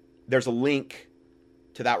there's a link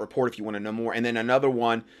to that report if you want to know more. And then another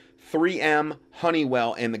one, 3M,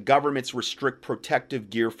 Honeywell, and the governments restrict protective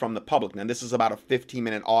gear from the public. Now, this is about a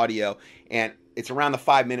 15-minute audio, and it's around the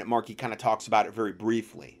 5-minute mark. He kind of talks about it very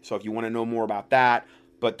briefly. So if you want to know more about that,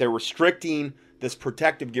 but they're restricting this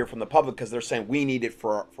protective gear from the public because they're saying we need it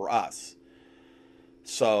for us.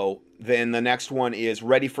 So then the next one is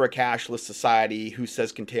ready for a cashless society. Who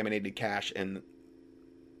says contaminated cash and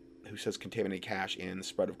the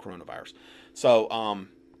spread of coronavirus? So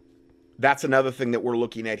that's another thing that we're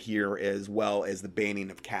looking at here, as well as the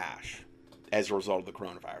banning of cash as a result of the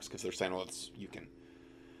coronavirus, because they're saying, well, you can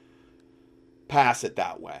pass it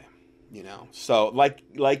that way. So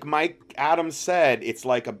like Mike Adams said, it's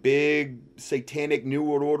like a big satanic New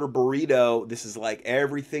World Order burrito. This is like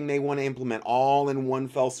everything they want to implement all in one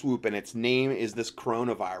fell swoop, and its name is this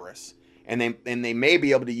coronavirus. And they may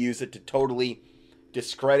be able to use it to totally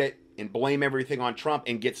discredit and blame everything on Trump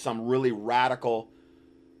and get some really radical,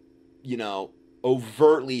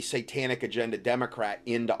 overtly satanic agenda Democrat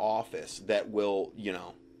into office that will,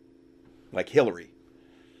 like Hillary.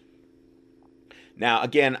 Now,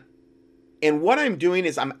 again, and what I'm doing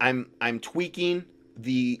is I'm tweaking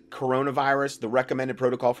the coronavirus, the recommended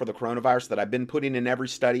protocol for the coronavirus that I've been putting in every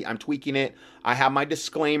study. I'm tweaking it. I have my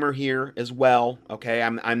disclaimer here as well. Okay,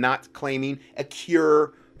 I'm not claiming a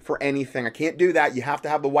cure for anything. I can't do that. You have to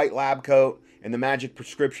have the white lab coat and the magic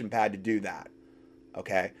prescription pad to do that.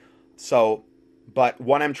 Okay, so, but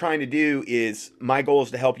what I'm trying to do is, my goal is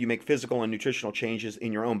to help you make physical and nutritional changes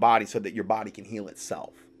in your own body so that your body can heal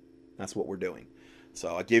itself. That's what we're doing.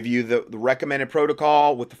 So I give you the recommended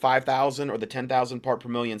protocol with the 5,000 or the 10,000 part per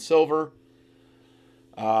million silver.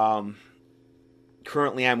 Currently,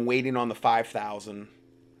 I'm waiting on the 5,000.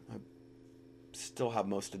 I still have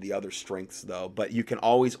most of the other strengths, though. But you can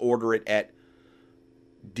always order it at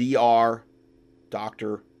Dr.Johnson,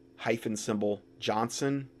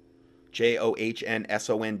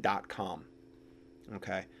 JOHNSON.com.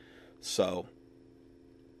 Okay. So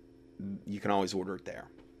you can always order it there.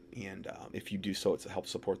 And if you do so, it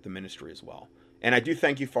helps support the ministry as well. And I do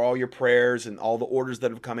thank you for all your prayers and all the orders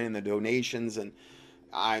that have come in, the donations. And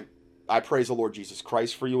I praise the Lord Jesus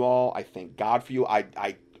Christ for you all. I thank God for you.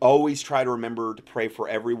 I always try to remember to pray for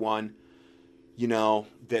everyone,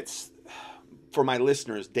 that's for my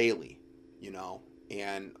listeners daily,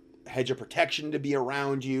 and hedge of protection to be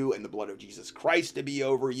around you and the blood of Jesus Christ to be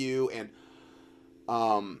over you. And,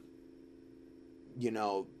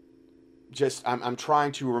 I'm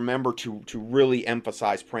trying to remember to really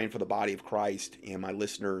emphasize praying for the body of Christ and my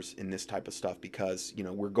listeners in this type of stuff, because,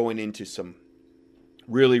 we're going into some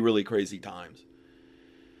really, really crazy times.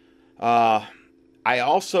 I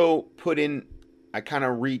also put in, I kind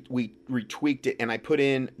of retweaked it, and I put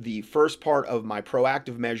in the first part of my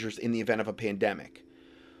proactive measures in the event of a pandemic.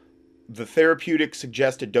 The therapeutic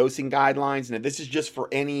suggested dosing guidelines. Now, this is just for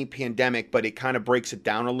any pandemic, but it kind of breaks it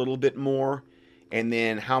down a little bit more. And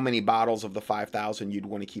then how many bottles of the 5,000 you'd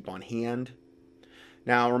want to keep on hand.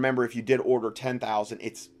 Now, remember, if you did order 10,000,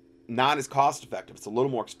 it's not as cost effective. It's a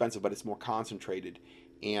little more expensive, but it's more concentrated.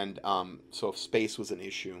 And so if space was an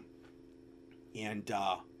issue. And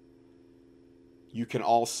you can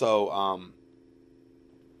also,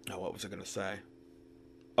 what was I going to say?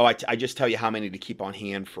 Oh, I just tell you how many to keep on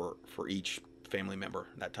hand for each family member,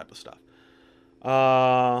 that type of stuff.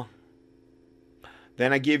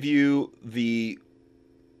 Then I give you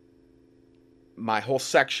my whole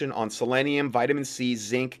section on selenium, vitamin C,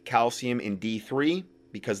 zinc, calcium, and D3,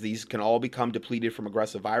 because these can all become depleted from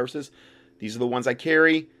aggressive viruses. These are the ones I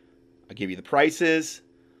carry. I give you the prices.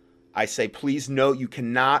 I say, please note, you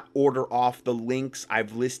cannot order off the links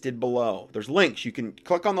I've listed below. There's links. You can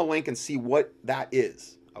click on the link and see what that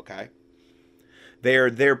is, okay? They're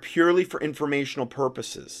there purely for informational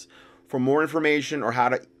purposes. For more information or how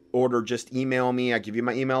to order, just email me. I give you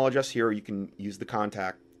my email address here, or you can use the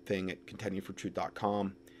contact thing at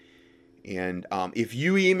contendingfortruth.com. And if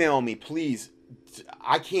you email me, please,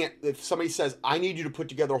 I can't, if somebody says, I need you to put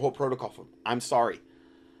together a whole protocol for, I'm sorry.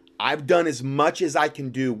 I've done as much as I can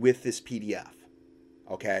do with this PDF,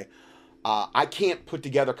 okay? I can't put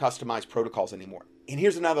together customized protocols anymore. And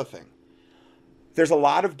here's another thing. There's a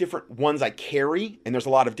lot of different ones I carry, and there's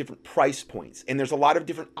a lot of different price points, and there's a lot of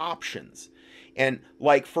different options. And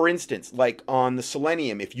like, for instance, like on the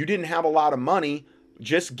selenium, if you didn't have a lot of money,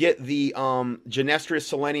 just get the Genestrous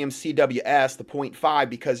Selenium CWS, the 0.5,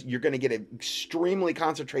 because you're going to get an extremely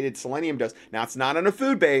concentrated selenium dose. Now, it's not on a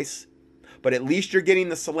food base, but at least you're getting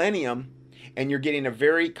the selenium, and you're getting a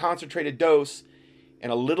very concentrated dose in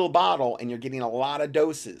a little bottle, and you're getting a lot of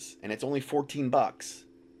doses, and it's only $14,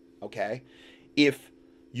 okay? If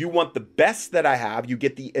you want the best that I have, you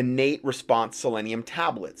get the Innate Response Selenium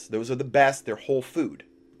tablets. Those are the best. They're whole food.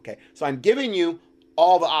 Okay, so I'm giving you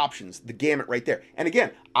all the options, the gamut right there. And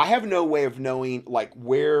again, I have no way of knowing like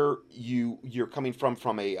where you're coming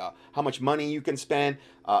from a how much money you can spend.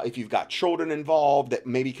 If you've got children involved that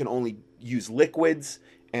maybe can only use liquids,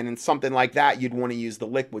 and in something like that, you'd want to use the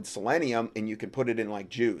liquid selenium, and you can put it in like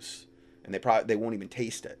juice, and they won't even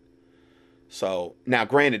taste it. So now,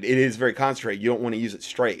 granted, it is very concentrated. You don't want to use it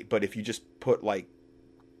straight, but if you just put like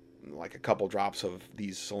a couple drops of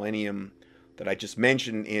these selenium that I just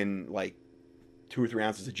mentioned in like 2 or 3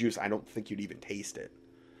 ounces of juice, I don't think you'd even taste it.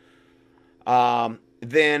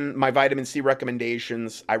 then my vitamin C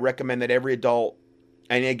recommendations, I recommend that every adult,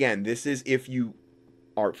 and again, this is if you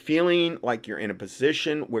are feeling like you're in a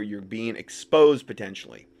position where you're being exposed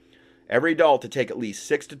potentially. Every adult to take at least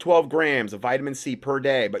 6 to 12 grams of vitamin C per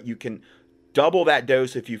day, but you can double that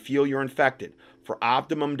dose if you feel you're infected. For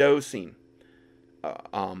optimum dosing,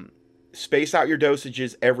 space out your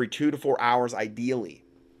dosages every 2 to 4 hours ideally.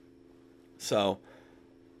 So,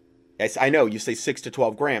 yes, I know you say 6 to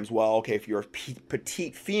 12 grams. Well, okay, if you're a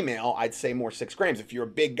petite female, I'd say more 6 grams. If you're a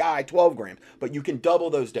big guy, 12 grams. But you can double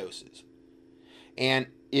those doses. And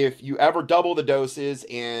if you ever double the doses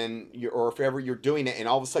or if ever you're doing it and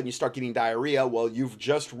all of a sudden you start getting diarrhea, well, you've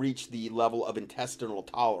just reached the level of intestinal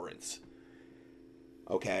tolerance.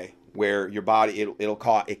 Okay, where your body,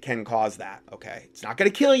 it can cause that. Okay, it's not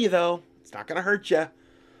going to kill you though. It's not going to hurt you.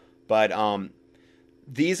 But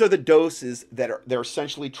these are the doses that they're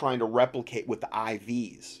essentially trying to replicate with the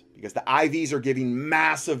IVs, because the IVs are giving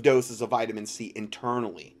massive doses of vitamin C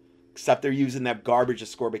internally, except they're using that garbage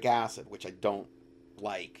ascorbic acid, which I don't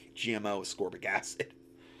like, GMO ascorbic acid.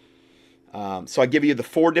 So I give you the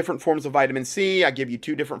 4 different forms of vitamin C. I give you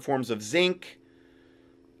 2 different forms of zinc,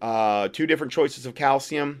 2 different choices of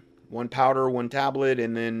calcium, 1 powder, 1 tablet,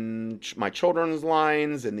 and then my children's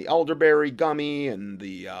lines and the elderberry gummy and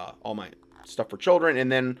the all my stuff for children,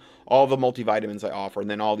 and then all the multivitamins I offer, and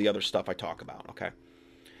then all the other stuff I talk about. Okay.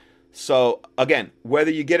 So again, whether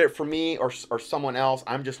you get it from me or someone else,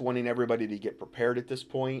 I'm just wanting everybody to get prepared at this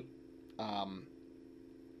point.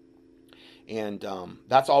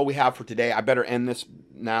 That's all we have for today. I better end this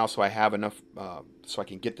now so I have enough, so I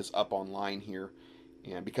can get this up online here,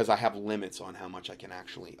 and because I have limits on how much I can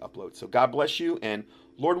actually upload. So God bless you, and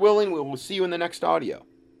Lord willing, we will see you in the next audio.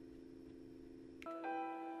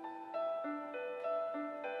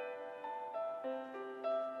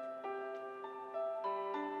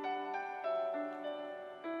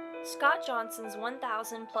 Scott Johnson's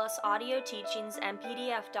 1,000 plus audio teachings and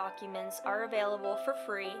PDF documents are available for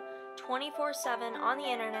free 24/7 on the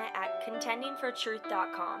internet at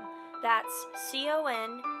contendingfortruth.com. That's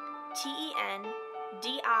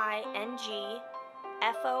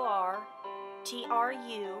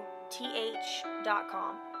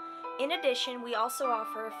CONTENDINGFORTRUTH.com. In addition, we also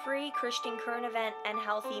offer a free Christian current event and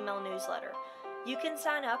health email newsletter. You can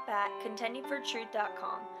sign up at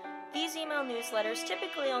contendingfortruth.com. These email newsletters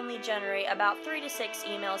typically only generate about 3 to 6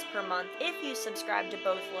 emails per month if you subscribe to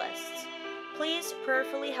both lists. Please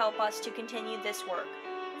prayerfully help us to continue this work.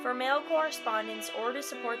 For mail correspondence or to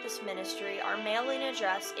support this ministry, our mailing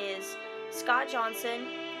address is Scott Johnson,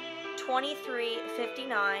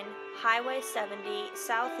 2359 Highway 70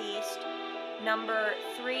 Southeast, number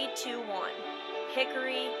 321,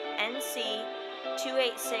 Hickory, NC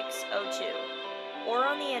 28602. Or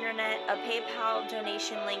on the internet, a PayPal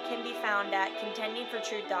donation link can be found at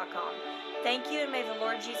contendingfortruth.com. Thank you, and may the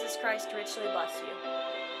Lord Jesus Christ richly bless you.